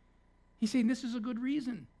 He's saying this is a good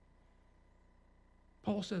reason.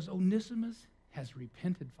 Paul says, Onesimus has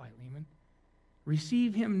repented, Philemon.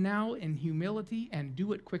 Receive him now in humility and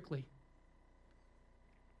do it quickly.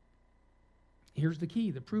 Here's the key.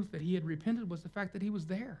 The proof that he had repented was the fact that he was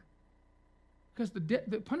there. Because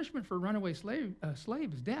the punishment for a runaway slave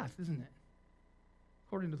is death, isn't it?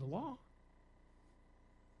 According to the law.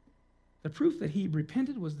 The proof that he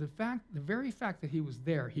repented was the very fact that he was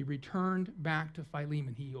there. He returned back to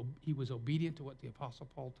Philemon. He was obedient to what the Apostle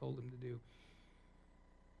Paul told him to do.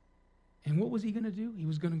 And what was he going to do? He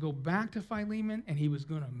was going to go back to Philemon and he was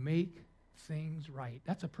going to make things right.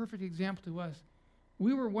 That's a perfect example to us.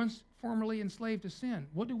 We were once formerly enslaved to sin.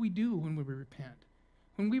 What do we do when we repent?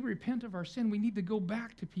 When we repent of our sin, we need to go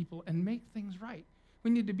back to people and make things right.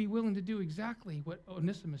 We need to be willing to do exactly what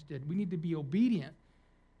Onesimus did. We need to be obedient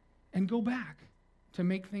and go back to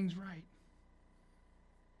make things right.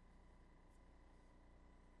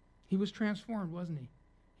 He was transformed, wasn't he?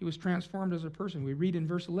 He was transformed as a person. We read in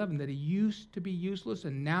verse 11 that he used to be useless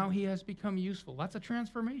and now he has become useful. That's a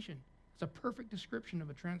transformation. It's a perfect description of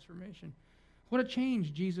a transformation. What a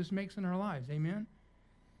change Jesus makes in our lives. Amen?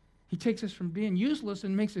 He takes us from being useless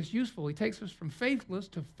and makes us useful. He takes us from faithless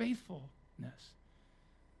to faithfulness.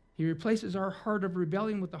 He replaces our heart of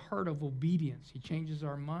rebellion with the heart of obedience. He changes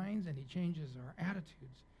our minds and he changes our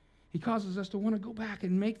attitudes. He causes us to want to go back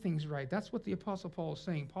and make things right. That's what the Apostle Paul is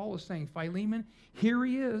saying. Paul is saying, Philemon, here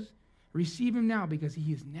he is. Receive him now because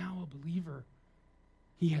he is now a believer.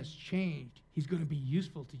 He has changed. He's going to be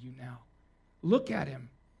useful to you now. Look at him.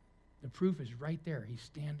 The proof is right there. He's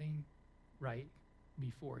standing right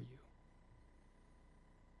before you.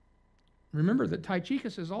 Remember that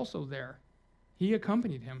Tychicus is also there. He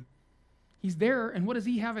accompanied him. He's there, and what does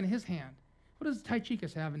he have in his hand? What does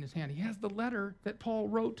Tychicus have in his hand? He has the letter that Paul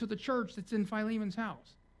wrote to the church that's in Philemon's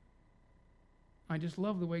house. I just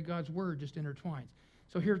love the way God's word just intertwines.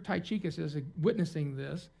 So here Tychicus is witnessing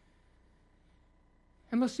this.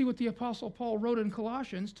 And let's see what the Apostle Paul wrote in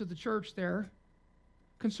Colossians to the church there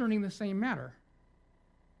concerning the same matter.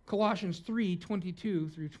 Colossians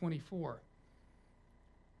 3:22 through 24.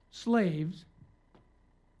 Slaves,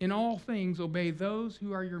 in all things obey those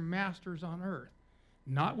who are your masters on earth,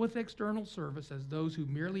 not with external service as those who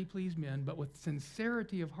merely please men, but with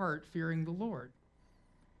sincerity of heart, fearing the Lord.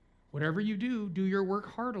 Whatever you do, do your work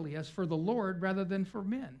heartily as for the Lord rather than for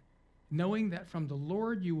men, knowing that from the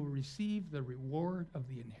Lord you will receive the reward of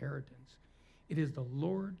the inheritance. It is the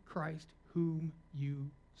Lord Christ whom you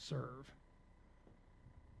serve.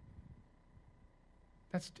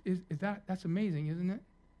 That's amazing, isn't it,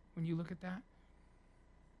 when you look at that?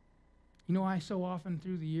 You know, I so often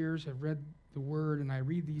through the years have read the Word, and I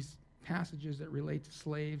read these passages that relate to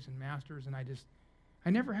slaves and masters, and I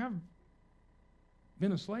never have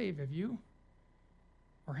been a slave, have you?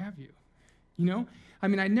 Or have you? You know? I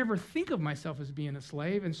mean, I never think of myself as being a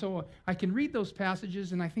slave, and so I can read those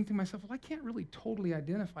passages, and I think to myself, well, I can't really totally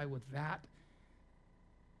identify with that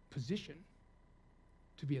position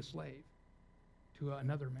to be a slave to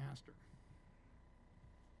another master.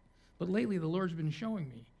 But lately, the Lord's been showing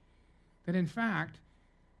me that, in fact,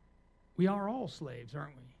 we are all slaves,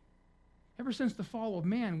 aren't we? Ever since the fall of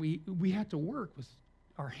man, we have to work with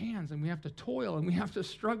our hands, and we have to toil, and we have to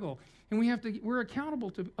struggle, and we're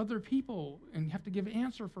accountable to other people and have to give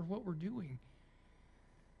answer for what we're doing.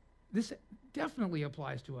 This definitely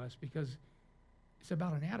applies to us because it's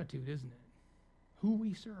about an attitude, isn't it? Who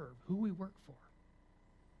we serve, who we work for.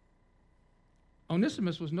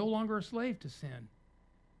 Onesimus was no longer a slave to sin.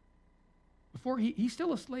 Before he's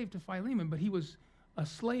still a slave to Philemon, but he was a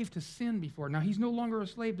slave to sin before. Now he's no longer a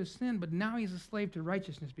slave to sin, but now he's a slave to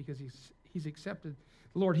righteousness because he's accepted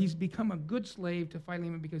the Lord. He's become a good slave to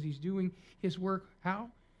Philemon because he's doing his work, how?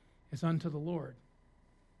 As unto the Lord.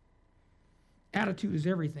 Attitude is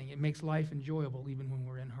everything. It makes life enjoyable even when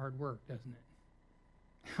we're in hard work, doesn't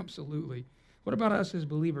it? Absolutely. What about us as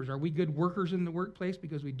believers? Are we good workers in the workplace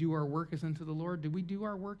because we do our work as unto the Lord? Do we do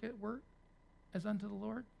our work at work as unto the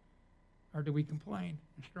Lord? Or do we complain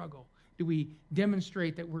and struggle? Do we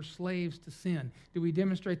demonstrate that we're slaves to sin? Do we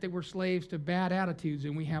demonstrate that we're slaves to bad attitudes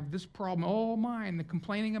and we have this problem, all mine, the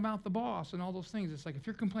complaining about the boss and all those things? It's like, if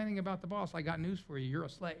you're complaining about the boss, I got news for you. You're a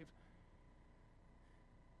slave.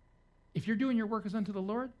 If you're doing your work as unto the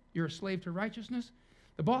Lord, you're a slave to righteousness.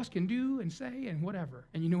 The boss can do and say and whatever.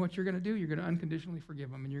 And you know what you're going to do? You're going to unconditionally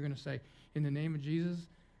forgive them. And you're going to say, in the name of Jesus,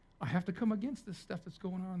 I have to come against this stuff that's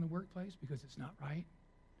going on in the workplace because it's not right.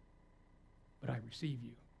 But I receive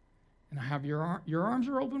you. And I have your arms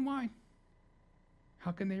are open wide.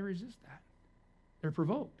 How can they resist that? They're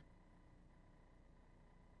provoked.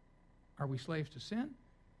 Are we slaves to sin?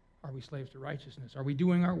 Are we slaves to righteousness? Are we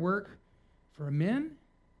doing our work for men,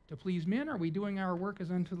 to please men? Are we doing our work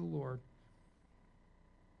as unto the Lord?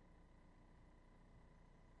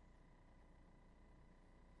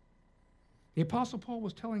 The Apostle Paul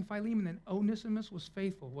was telling Philemon that Onesimus was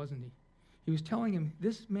faithful, wasn't he? He was telling him,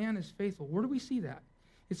 this man is faithful. Where do we see that?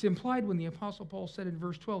 It's implied when the Apostle Paul said in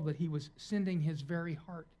verse 12 that he was sending his very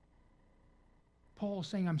heart. Paul is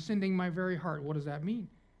saying, I'm sending my very heart. What does that mean?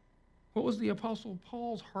 What was the Apostle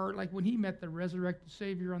Paul's heart like when he met the resurrected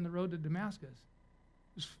Savior on the road to Damascus?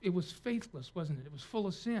 It was faithless, wasn't it? It was full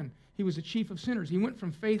of sin. He was the chief of sinners. He went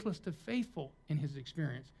from faithless to faithful in his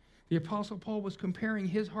experience. The Apostle Paul was comparing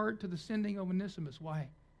his heart to the sending of Onesimus. Why?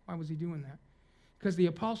 Why was he doing that? Because the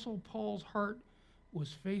Apostle Paul's heart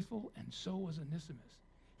was faithful, and so was Onesimus.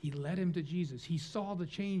 He led him to Jesus. He saw the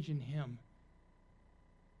change in him.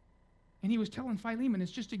 And he was telling Philemon,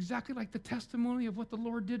 it's just exactly like the testimony of what the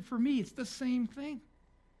Lord did for me. It's the same thing.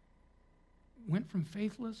 Went from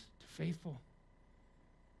faithless to faithful.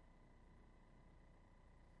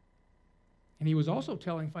 And he was also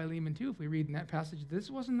telling Philemon, too, if we read in that passage, this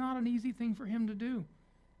was not an easy thing for him to do.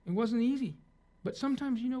 It wasn't easy. But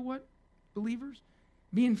sometimes, you know what, believers?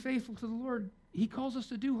 Being faithful to the Lord, he calls us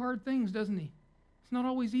to do hard things, doesn't he? It's not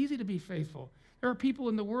always easy to be faithful. There are people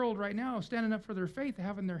in the world right now standing up for their faith,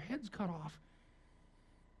 having their heads cut off,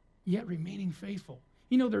 yet remaining faithful.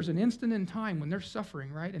 You know, there's an instant in time when they're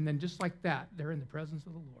suffering, right? And then just like that, they're in the presence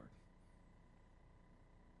of the Lord.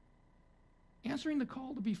 Answering the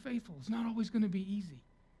call to be faithful is not always going to be easy.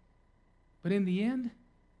 But in the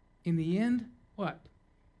end, what?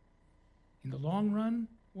 In the long run,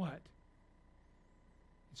 what?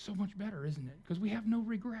 It's so much better, isn't it? Because we have no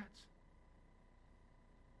regrets.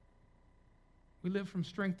 We live from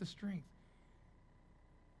strength to strength.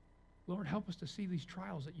 Lord, help us to see these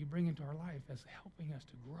trials that you bring into our life as helping us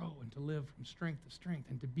to grow and to live from strength to strength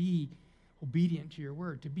and to be obedient to your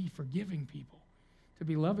word, to be forgiving people, to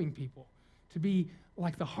be loving people, to be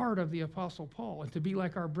like the heart of the Apostle Paul, and to be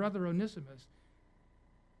like our brother Onesimus,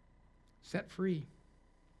 set free.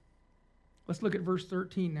 Let's look at verse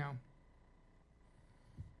 13 now.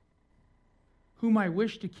 Whom I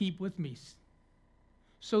wish to keep with me,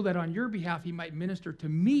 so that on your behalf he might minister to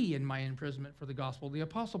me in my imprisonment for the gospel. The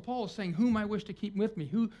Apostle Paul is saying, whom I wish to keep with me.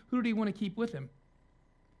 Who did he want to keep with him?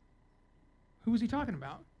 Who was he talking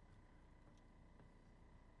about?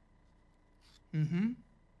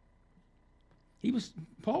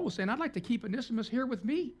 Paul was saying, I'd like to keep Onesimus here with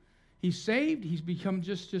me. He's saved. He's become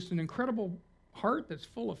just an incredible heart that's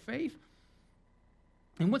full of faith.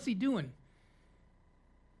 And what's he doing?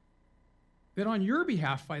 That on your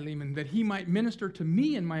behalf, Philemon, that he might minister to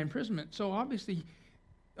me in my imprisonment. So obviously,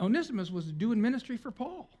 Onesimus was doing ministry for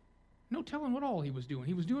Paul. No telling what all he was doing.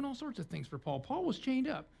 He was doing all sorts of things for Paul. Paul was chained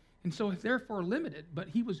up, and so therefore limited. But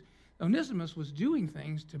Onesimus was doing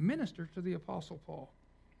things to minister to the Apostle Paul.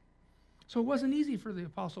 So it wasn't easy for the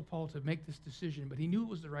Apostle Paul to make this decision, but he knew it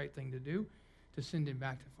was the right thing to do, to send him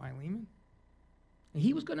back to Philemon. And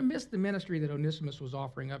he was going to miss the ministry that Onesimus was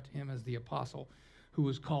offering up to him as the apostle who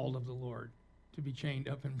was called of the Lord to be chained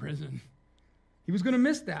up in prison. He was going to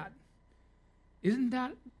miss that. Isn't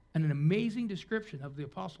that an amazing description of the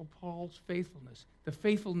Apostle Paul's faithfulness, the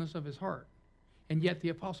faithfulness of his heart? And yet the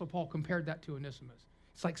Apostle Paul compared that to Onesimus.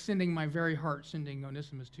 It's like sending my very heart, sending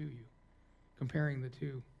Onesimus to you, comparing the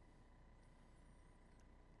two.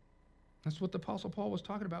 That's what the Apostle Paul was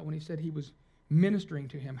talking about when he said he was ministering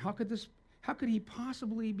to him. How could he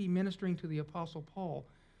possibly be ministering to the Apostle Paul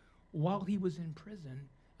while he was in prison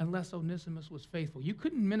unless Onesimus was faithful? You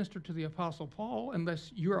couldn't minister to the Apostle Paul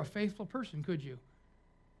unless you're a faithful person, could you?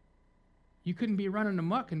 You couldn't be running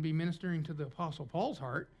amok and be ministering to the Apostle Paul's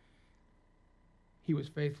heart. He was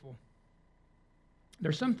faithful.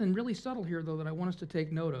 There's something really subtle here, though, that I want us to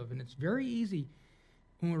take note of, and it's very easy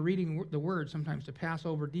when we're reading the Word sometimes to pass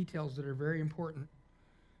over details that are very important.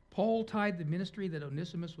 Paul tied the ministry that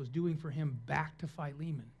Onesimus was doing for him back to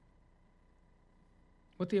Philemon.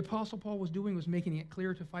 What the Apostle Paul was doing was making it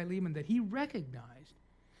clear to Philemon that he recognized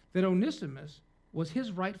that Onesimus was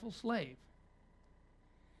his rightful slave.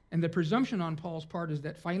 And the presumption on Paul's part is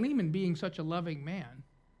that Philemon, being such a loving man,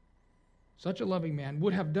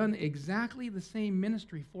 would have done exactly the same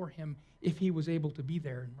ministry for him if he was able to be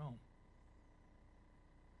there in Rome.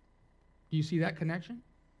 Do you see that connection?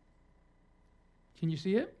 Can you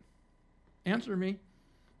see it? Answer me.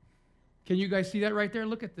 Can you guys see that right there?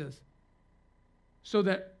 Look at this. So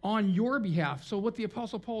that on your behalf, so what the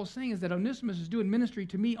Apostle Paul is saying is that Onesimus is doing ministry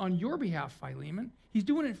to me on your behalf, Philemon. He's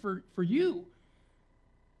doing it for you,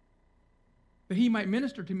 that he might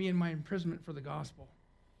minister to me in my imprisonment for the gospel.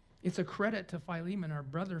 It's a credit to Philemon, our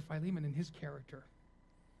brother Philemon, and his character.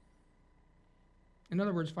 In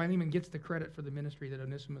other words, Philemon gets the credit for the ministry that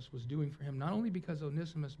Onesimus was doing for him, not only because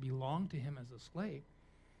Onesimus belonged to him as a slave,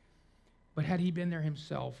 but had he been there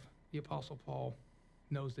himself, the Apostle Paul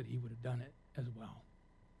knows that he would have done it as well.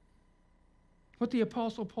 What the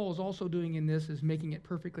Apostle Paul is also doing in this is making it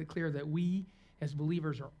perfectly clear that we, as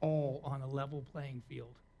believers, are all on a level playing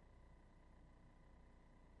field.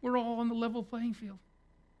 We're all on the level playing field.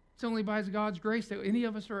 It's only by God's grace that any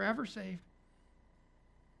of us are ever saved.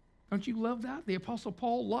 Don't you love that? The Apostle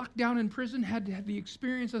Paul, locked down in prison, had to have the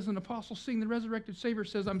experience as an apostle, seeing the resurrected Savior,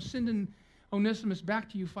 says, I'm sending Onesimus back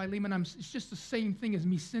to you, Philemon. It's just the same thing as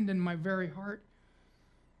me sending my very heart.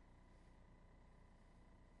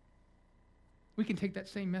 We can take that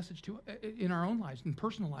same message in our own lives and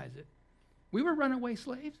personalize it. We were runaway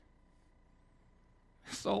slaves,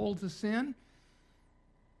 sold to sin.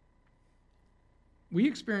 We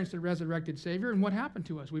experienced a resurrected Savior, and what happened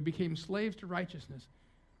to us? We became slaves to righteousness.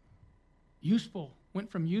 Useful, went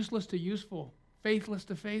from useless to useful, faithless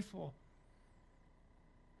to faithful.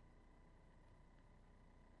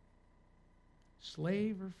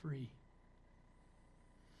 slave or free.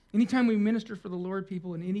 Anytime we minister for the Lord,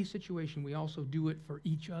 people, in any situation, we also do it for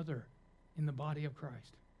each other in the body of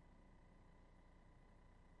Christ.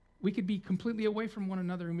 We could be completely away from one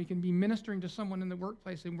another, and we can be ministering to someone in the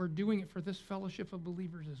workplace, and we're doing it for this fellowship of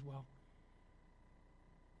believers as well.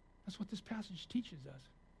 That's what this passage teaches us.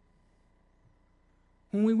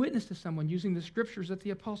 When we witness to someone using the scriptures that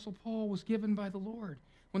the Apostle Paul was given by the Lord,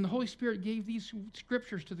 when the Holy Spirit gave these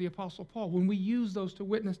scriptures to the Apostle Paul, when we use those to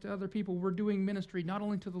witness to other people, we're doing ministry not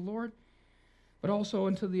only to the Lord, but also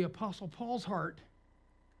into the Apostle Paul's heart.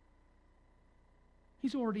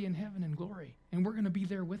 He's already in heaven in glory, and we're going to be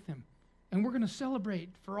there with him. And we're going to celebrate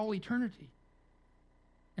for all eternity.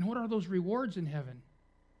 And what are those rewards in heaven?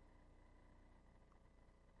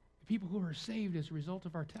 The people who are saved as a result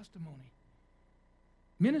of our testimony.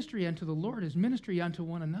 Ministry unto the Lord is ministry unto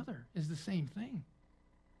one another, is the same thing.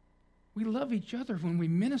 We love each other when we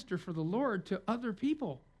minister for the Lord to other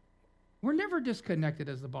people. We're never disconnected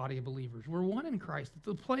as the body of believers. We're one in Christ.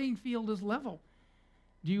 The playing field is level.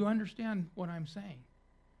 Do you understand what I'm saying?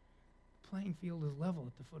 The playing field is level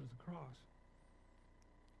at the foot of the cross.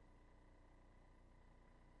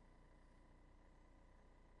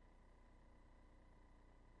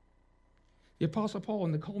 The Apostle Paul,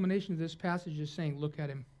 in the culmination of this passage, is saying, look at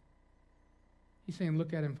him. He's saying,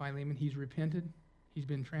 look at him, Philemon. He's repented. He's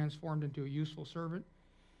been transformed into a useful servant.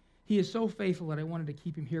 He is so faithful that I wanted to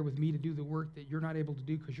keep him here with me to do the work that you're not able to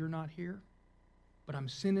do because you're not here. But I'm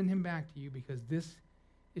sending him back to you because this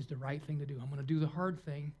is the right thing to do. I'm going to do the hard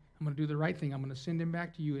thing. I'm going to do the right thing. I'm going to send him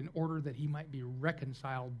back to you in order that he might be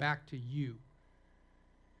reconciled back to you.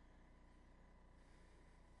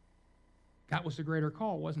 That was the greater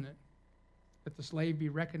call, wasn't it? That the slave be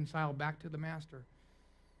reconciled back to the master.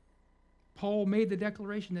 Paul made the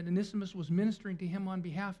declaration that Onesimus was ministering to him on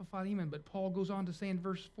behalf of Philemon, but Paul goes on to say in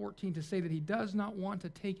verse 14 to say that he does not want to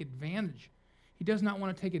take advantage. He does not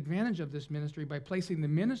want to take advantage of this ministry by placing the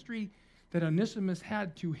ministry that Onesimus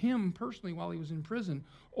had to him personally while he was in prison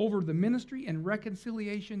over the ministry and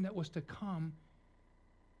reconciliation that was to come,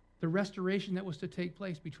 the restoration that was to take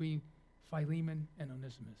place between Philemon and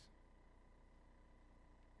Onesimus.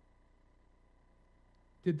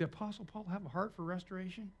 Did the Apostle Paul have a heart for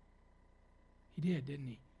restoration? He did, didn't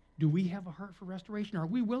he? Do we have a heart for restoration? Are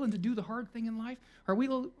we willing to do the hard thing in life? Are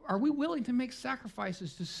we willing to make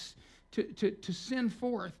sacrifices to send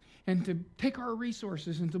forth and to take our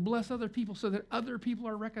resources and to bless other people so that other people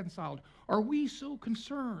are reconciled? Are we so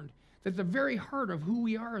concerned that the very heart of who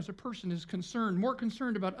we are as a person is concerned, more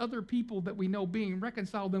concerned about other people that we know being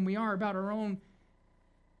reconciled than we are about our own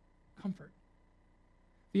comfort?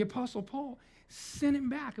 The Apostle Paul sent him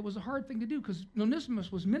back. It was a hard thing to do because Onesimus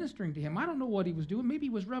was ministering to him. I don't know what he was doing. Maybe he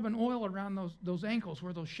was rubbing oil around those ankles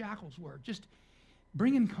where those shackles were, just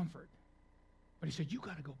bringing comfort. But he said, you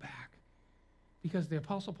got to go back. Because the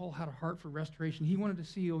Apostle Paul had a heart for restoration. He wanted to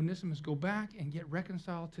see Onesimus go back and get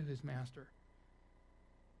reconciled to his master.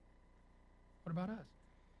 What about us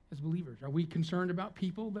as believers? Are we concerned about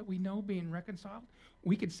people that we know being reconciled?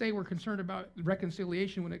 We could say we're concerned about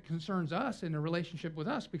reconciliation when it concerns us in a relationship with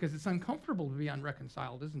us because it's uncomfortable to be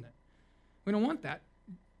unreconciled, isn't it? We don't want that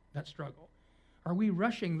struggle. Are we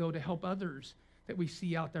rushing, though, to help others that we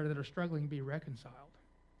see out there that are struggling to be reconciled?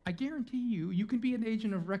 I guarantee you can be an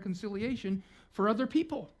agent of reconciliation for other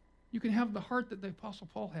people. You can have the heart that the Apostle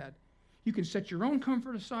Paul had. You can set your own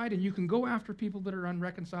comfort aside and you can go after people that are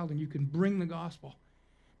unreconciled and you can bring the gospel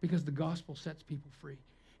because the gospel sets people free.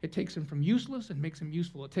 It takes them from useless and makes them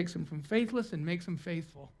useful. It takes them from faithless and makes them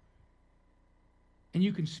faithful. And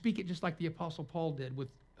you can speak it just like the Apostle Paul did with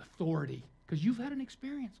authority because you've had an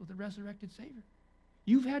experience with the resurrected Savior.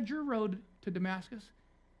 You've had your road to Damascus.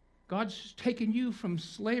 God's taken you from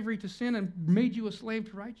slavery to sin and made you a slave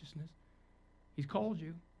to righteousness. He's called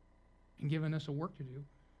you and given us a work to do.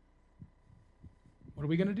 What are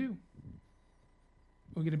we going to do?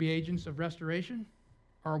 Are we going to be agents of restoration?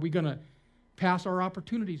 Or are we going to pass our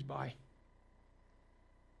opportunities by?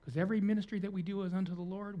 Because every ministry that we do is unto the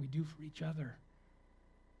Lord, we do for each other.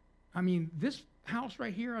 I mean, this house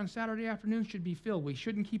right here on Saturday afternoon should be filled. We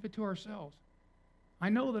shouldn't keep it to ourselves. I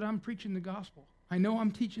know that I'm preaching the gospel. I know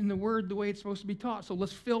I'm teaching the word the way it's supposed to be taught, so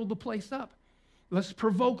let's fill the place up. Let's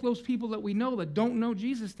provoke those people that we know that don't know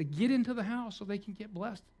Jesus to get into the house so they can get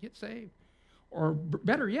blessed, get saved. Or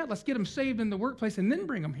better yet, let's get them saved in the workplace and then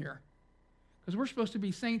bring them here. Because we're supposed to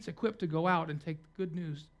be saints equipped to go out and take the good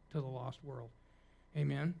news to the lost world.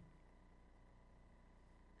 Amen.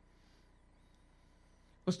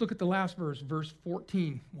 Let's look at the last verse, verse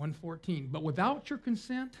 14, 1:14. But without your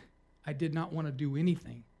consent, I did not want to do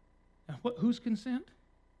anything. Now, whose consent?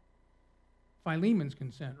 Philemon's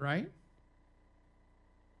consent, right?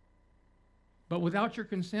 But without your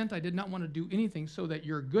consent, I did not want to do anything so that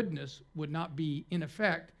your goodness would not be in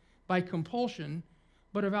effect by compulsion,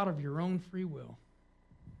 but out of your own free will.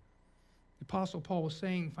 The Apostle Paul was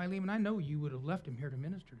saying, Philemon, I know you would have left him here to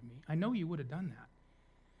minister to me. I know you would have done that.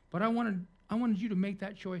 But I wanted you to make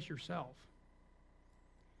that choice yourself.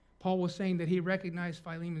 Paul was saying that he recognized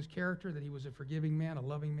Philemon's character, that he was a forgiving man, a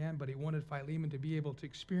loving man, but he wanted Philemon to be able to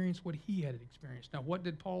experience what he had experienced. Now, what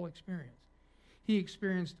did Paul experience? He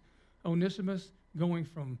experienced Onesimus going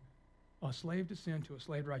from a slave to sin to a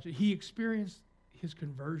slave to righteousness. He experienced his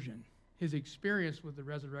conversion, his experience with the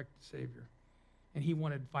resurrected Savior. And he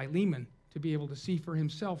wanted Philemon to be able to see for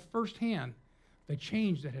himself firsthand the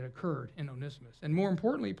change that had occurred in Onesimus. And more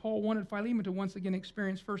importantly, Paul wanted Philemon to once again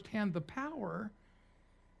experience firsthand the power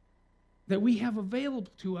that we have available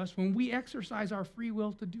to us when we exercise our free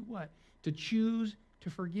will to do what? To choose to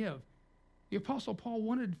forgive. The Apostle Paul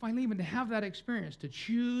wanted Philemon to have that experience, to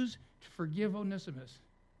choose to forgive Onesimus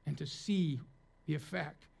and to see the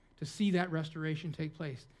effect, to see that restoration take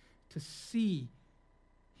place, to see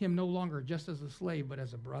him no longer just as a slave, but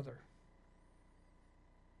as a brother.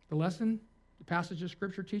 The lesson, the passage of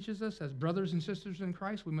Scripture teaches us, as brothers and sisters in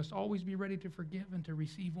Christ, we must always be ready to forgive and to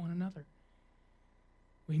receive one another.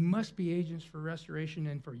 We must be agents for restoration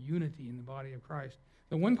and for unity in the body of Christ.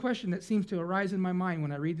 The one question that seems to arise in my mind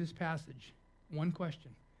when I read this passage, one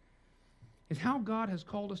question, is how God has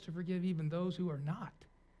called us to forgive even those who are not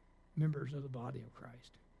members of the body of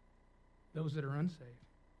Christ, those that are unsaved.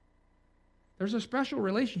 There's a special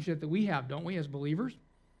relationship that we have, don't we, as believers?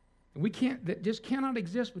 That just cannot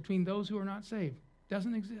exist between those who are not saved.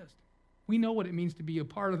 Doesn't exist. We know what it means to be a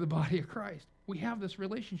part of the body of Christ. We have this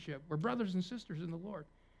relationship. We're brothers and sisters in the Lord.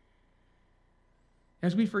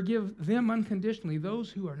 As we forgive them unconditionally, those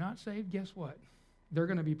who are not saved, guess what? They're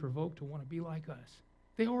going to be provoked to want to be like us.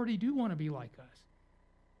 They already do want to be like us.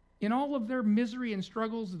 In all of their misery and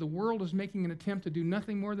struggles, the world is making an attempt to do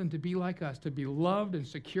nothing more than to be like us, to be loved and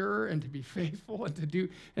secure and to be faithful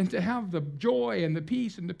and to have the joy and the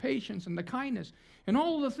peace and the patience and the kindness and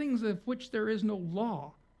all of the things of which there is no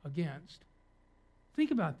law against.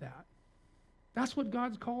 Think about that. That's what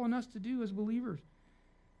God's calling us to do as believers.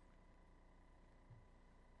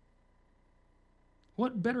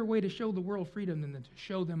 What better way to show the world freedom than to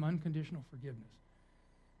show them unconditional forgiveness?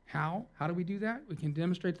 How? How do we do that? We can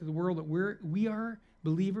demonstrate to the world that we are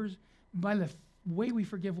believers by the way we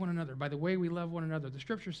forgive one another, by the way we love one another. The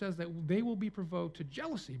Scripture says that they will be provoked to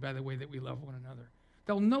jealousy by the way that we love one another.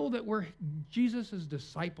 They'll know that we're Jesus'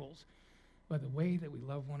 disciples by the way that we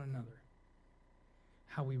love one another,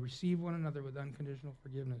 how we receive one another with unconditional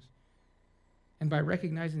forgiveness, and by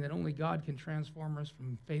recognizing that only God can transform us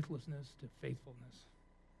from faithlessness to faithfulness.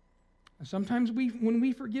 And sometimes when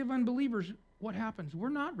we forgive unbelievers, what happens? We're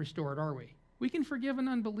not restored, are we? We can forgive an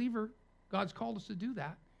unbeliever. God's called us to do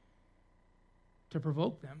that, to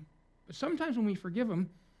provoke them. But sometimes when we forgive them,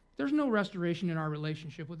 there's no restoration in our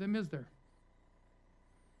relationship with them, is there?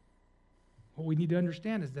 What we need to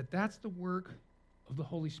understand is that that's the work of the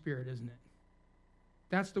Holy Spirit, isn't it?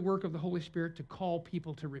 That's the work of the Holy Spirit to call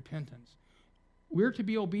people to repentance. We're to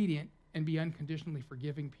be obedient and be unconditionally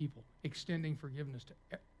forgiving people, extending forgiveness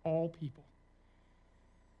to all people.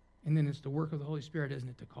 And then it's the work of the Holy Spirit, isn't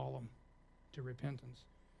it, to call them to repentance.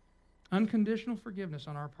 Unconditional forgiveness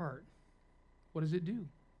on our part. What does it do?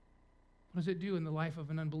 What does it do in the life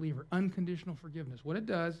of an unbeliever? Unconditional forgiveness. What it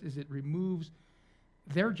does is it removes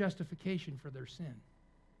their justification for their sin.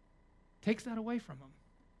 Takes that away from them.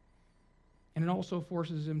 And it also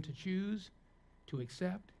forces them to choose, to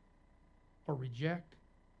accept, or reject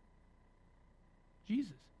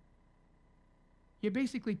Jesus. You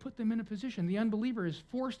basically put them in a position. The unbeliever is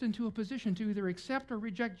forced into a position to either accept or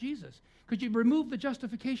reject Jesus. Because you remove the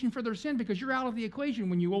justification for their sin because you're out of the equation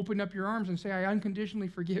when you open up your arms and say, I unconditionally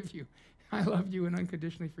forgive you. I love you and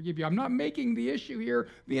unconditionally forgive you. I'm not making the issue here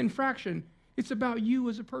the infraction. It's about you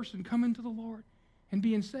as a person coming to the Lord and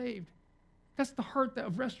being saved. That's the heart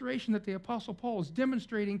of restoration that the Apostle Paul is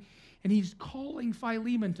demonstrating, and he's calling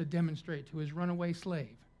Philemon to demonstrate to his runaway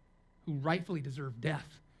slave, who rightfully deserved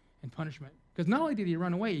death and punishment. Because not only did he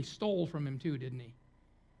run away, he stole from him too, didn't he?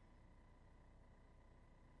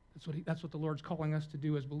 That's what the Lord's calling us to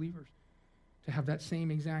do as believers, to have that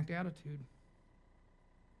same exact attitude.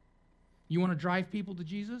 You want to drive people to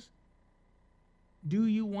Jesus? Do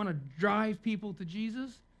you want to drive people to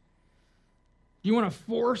Jesus? You want to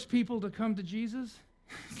force people to come to Jesus?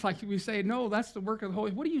 It's like we say, no, that's the work of the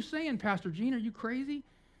Holy. What are you saying, Pastor Gene? Are you crazy?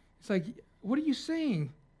 It's like, what are you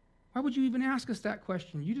saying? Why would you even ask us that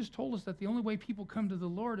question? You just told us that the only way people come to the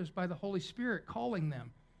Lord is by the Holy Spirit calling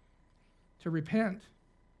them to repent.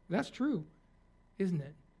 That's true, isn't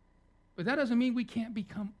it? But that doesn't mean we can't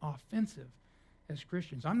become offensive as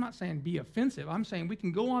Christians. I'm not saying be offensive. I'm saying we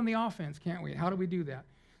can go on the offense, can't we? How do we do that?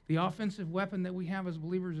 The offensive weapon that we have as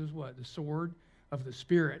believers is what? The sword of the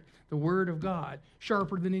Spirit, the Word of God,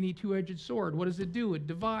 sharper than any two-edged sword. What does it do? It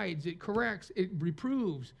divides, it corrects, it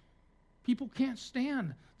reproves. People can't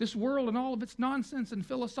stand this world and all of its nonsense and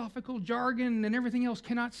philosophical jargon and everything else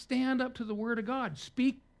cannot stand up to the Word of God.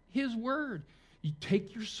 Speak His Word. You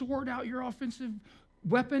take your sword out, your offensive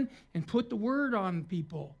weapon, and put the Word on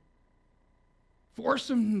people. Force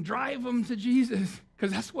them and drive them to Jesus,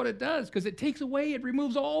 because that's what it does, because it takes away, it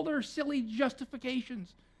removes all their silly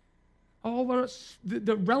justifications, all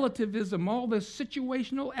the relativism, all the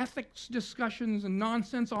situational ethics discussions and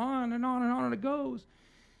nonsense, on and on and on it goes.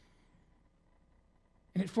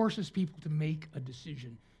 And it forces people to make a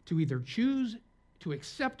decision, to either choose to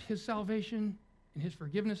accept His salvation and His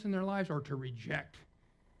forgiveness in their lives, or to reject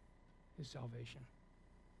His salvation.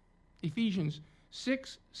 Ephesians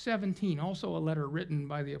 6:17, also a letter written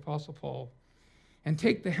by the Apostle Paul. And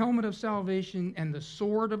take the helmet of salvation and the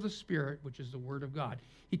sword of the Spirit, which is the Word of God.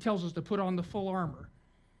 He tells us to put on the full armor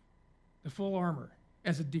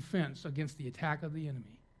as a defense against the attack of the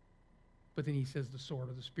enemy. But then he says the sword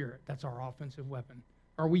of the Spirit. That's our offensive weapon.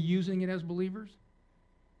 Are we using it as believers?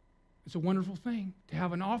 It's a wonderful thing to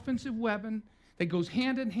have an offensive weapon that goes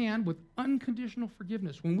hand in hand with unconditional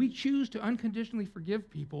forgiveness. When we choose to unconditionally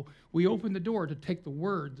forgive people, we open the door to take the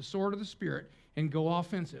Word, the sword of the Spirit, and go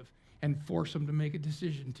offensive and force them to make a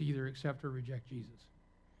decision to either accept or reject Jesus.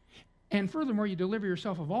 And furthermore, you deliver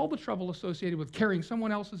yourself of all the trouble associated with carrying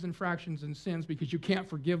someone else's infractions and sins because you can't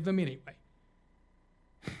forgive them anyway.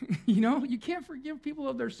 You can't forgive people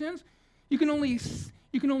of their sins. You can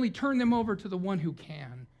only turn them over to the one who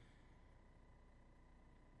can.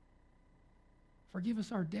 Forgive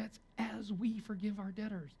us our debts as we forgive our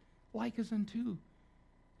debtors, like us unto.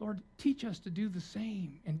 Lord, teach us to do the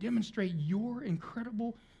same and demonstrate your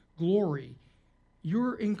incredible glory,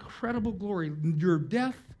 your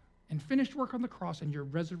death and finished work on the cross and your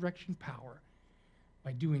resurrection power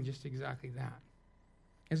by doing just exactly that.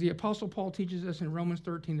 As the Apostle Paul teaches us in Romans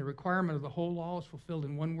 13, the requirement of the whole law is fulfilled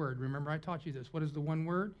in one word. Remember, I taught you this. What is the one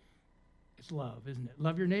word? It's love, isn't it?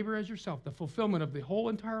 Love your neighbor as yourself. The fulfillment of the whole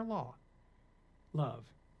entire law. Love.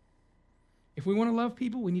 If we want to love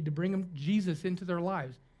people, we need to bring Jesus into their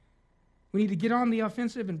lives. We need to get on the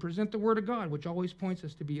offensive and present the Word of God, which always points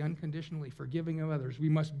us to be unconditionally forgiving of others. We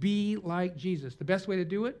must be like Jesus. The best way to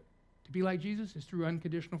do it, to be like Jesus, is through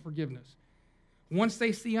unconditional forgiveness. Once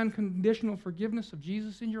they see unconditional forgiveness of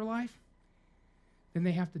Jesus in your life, then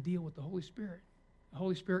they have to deal with the Holy Spirit. The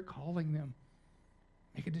Holy Spirit calling them.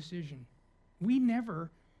 Make a decision. We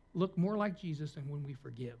never look more like Jesus than when we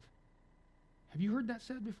forgive. Have you heard that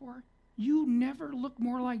said before? You never look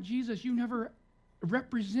more like Jesus. You never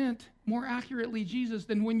represent more accurately Jesus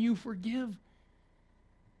than when you forgive.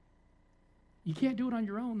 You can't do it on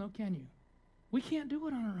your own, though, can you? We can't do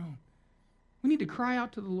it on our own. We need to cry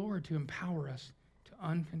out to the Lord to empower us to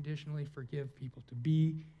unconditionally forgive people, to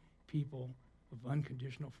be people of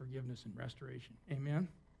unconditional forgiveness and restoration. Amen?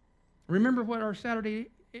 Remember what our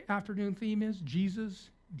Saturday afternoon theme is?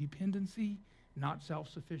 Jesus, dependency, not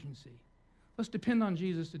self-sufficiency. Let's depend on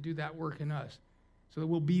Jesus to do that work in us so that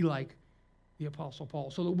we'll be like the Apostle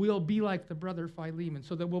Paul, so that we'll be like the brother Philemon,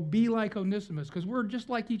 so that we'll be like Onesimus, because we're just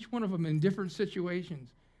like each one of them in different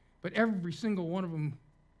situations. But every single one of them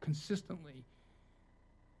consistently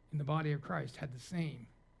in the body of Christ had the same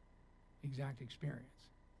exact experience,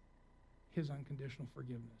 his unconditional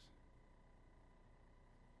forgiveness.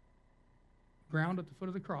 Ground at the foot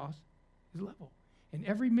of the cross is level. And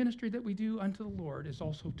every ministry that we do unto the Lord is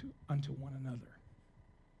also unto one another.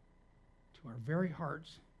 To our very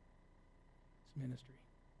hearts, it's ministry.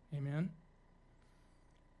 Amen?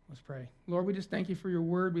 Let's pray. Lord, we just thank you for your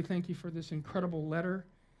word. We thank you for this incredible letter,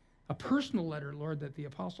 a personal letter, Lord, that the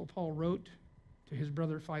Apostle Paul wrote to his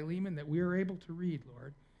brother Philemon that we are able to read,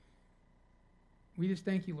 Lord. We just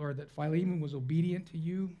thank you, Lord, that Philemon was obedient to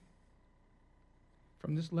you.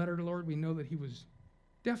 From this letter, Lord, we know that he was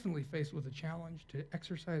definitely faced with a challenge to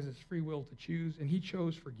exercise his free will to choose, and he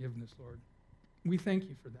chose forgiveness, Lord. We thank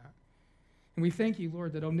you for that. And we thank you,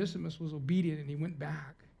 Lord, that Onesimus was obedient and he went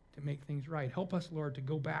back to make things right. Help us, Lord, to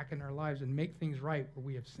go back in our lives and make things right where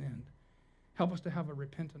we have sinned. Help us to have a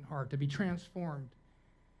repentant heart, to be transformed,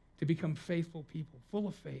 to become faithful people, full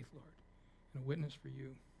of faith, Lord, and a witness for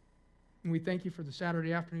you. And we thank you for the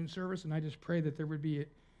Saturday afternoon service, and I just pray that there would be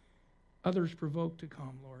others provoked to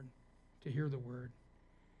come, Lord, to hear the word.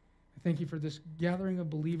 I thank you for this gathering of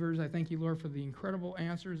believers. I thank you, Lord, for the incredible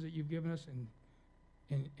answers that you've given us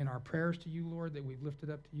in our prayers to you, Lord, that we've lifted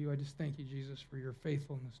up to you. I just thank you, Jesus, for your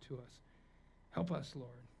faithfulness to us. Help us, Lord.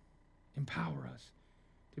 Empower us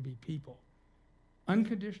to be people.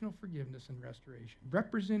 Unconditional forgiveness and restoration,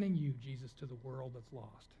 representing you, Jesus, to the world that's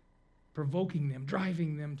lost, provoking them,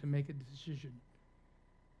 driving them to make a decision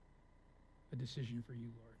for you,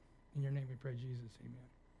 Lord. In your name we pray, Jesus,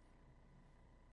 amen.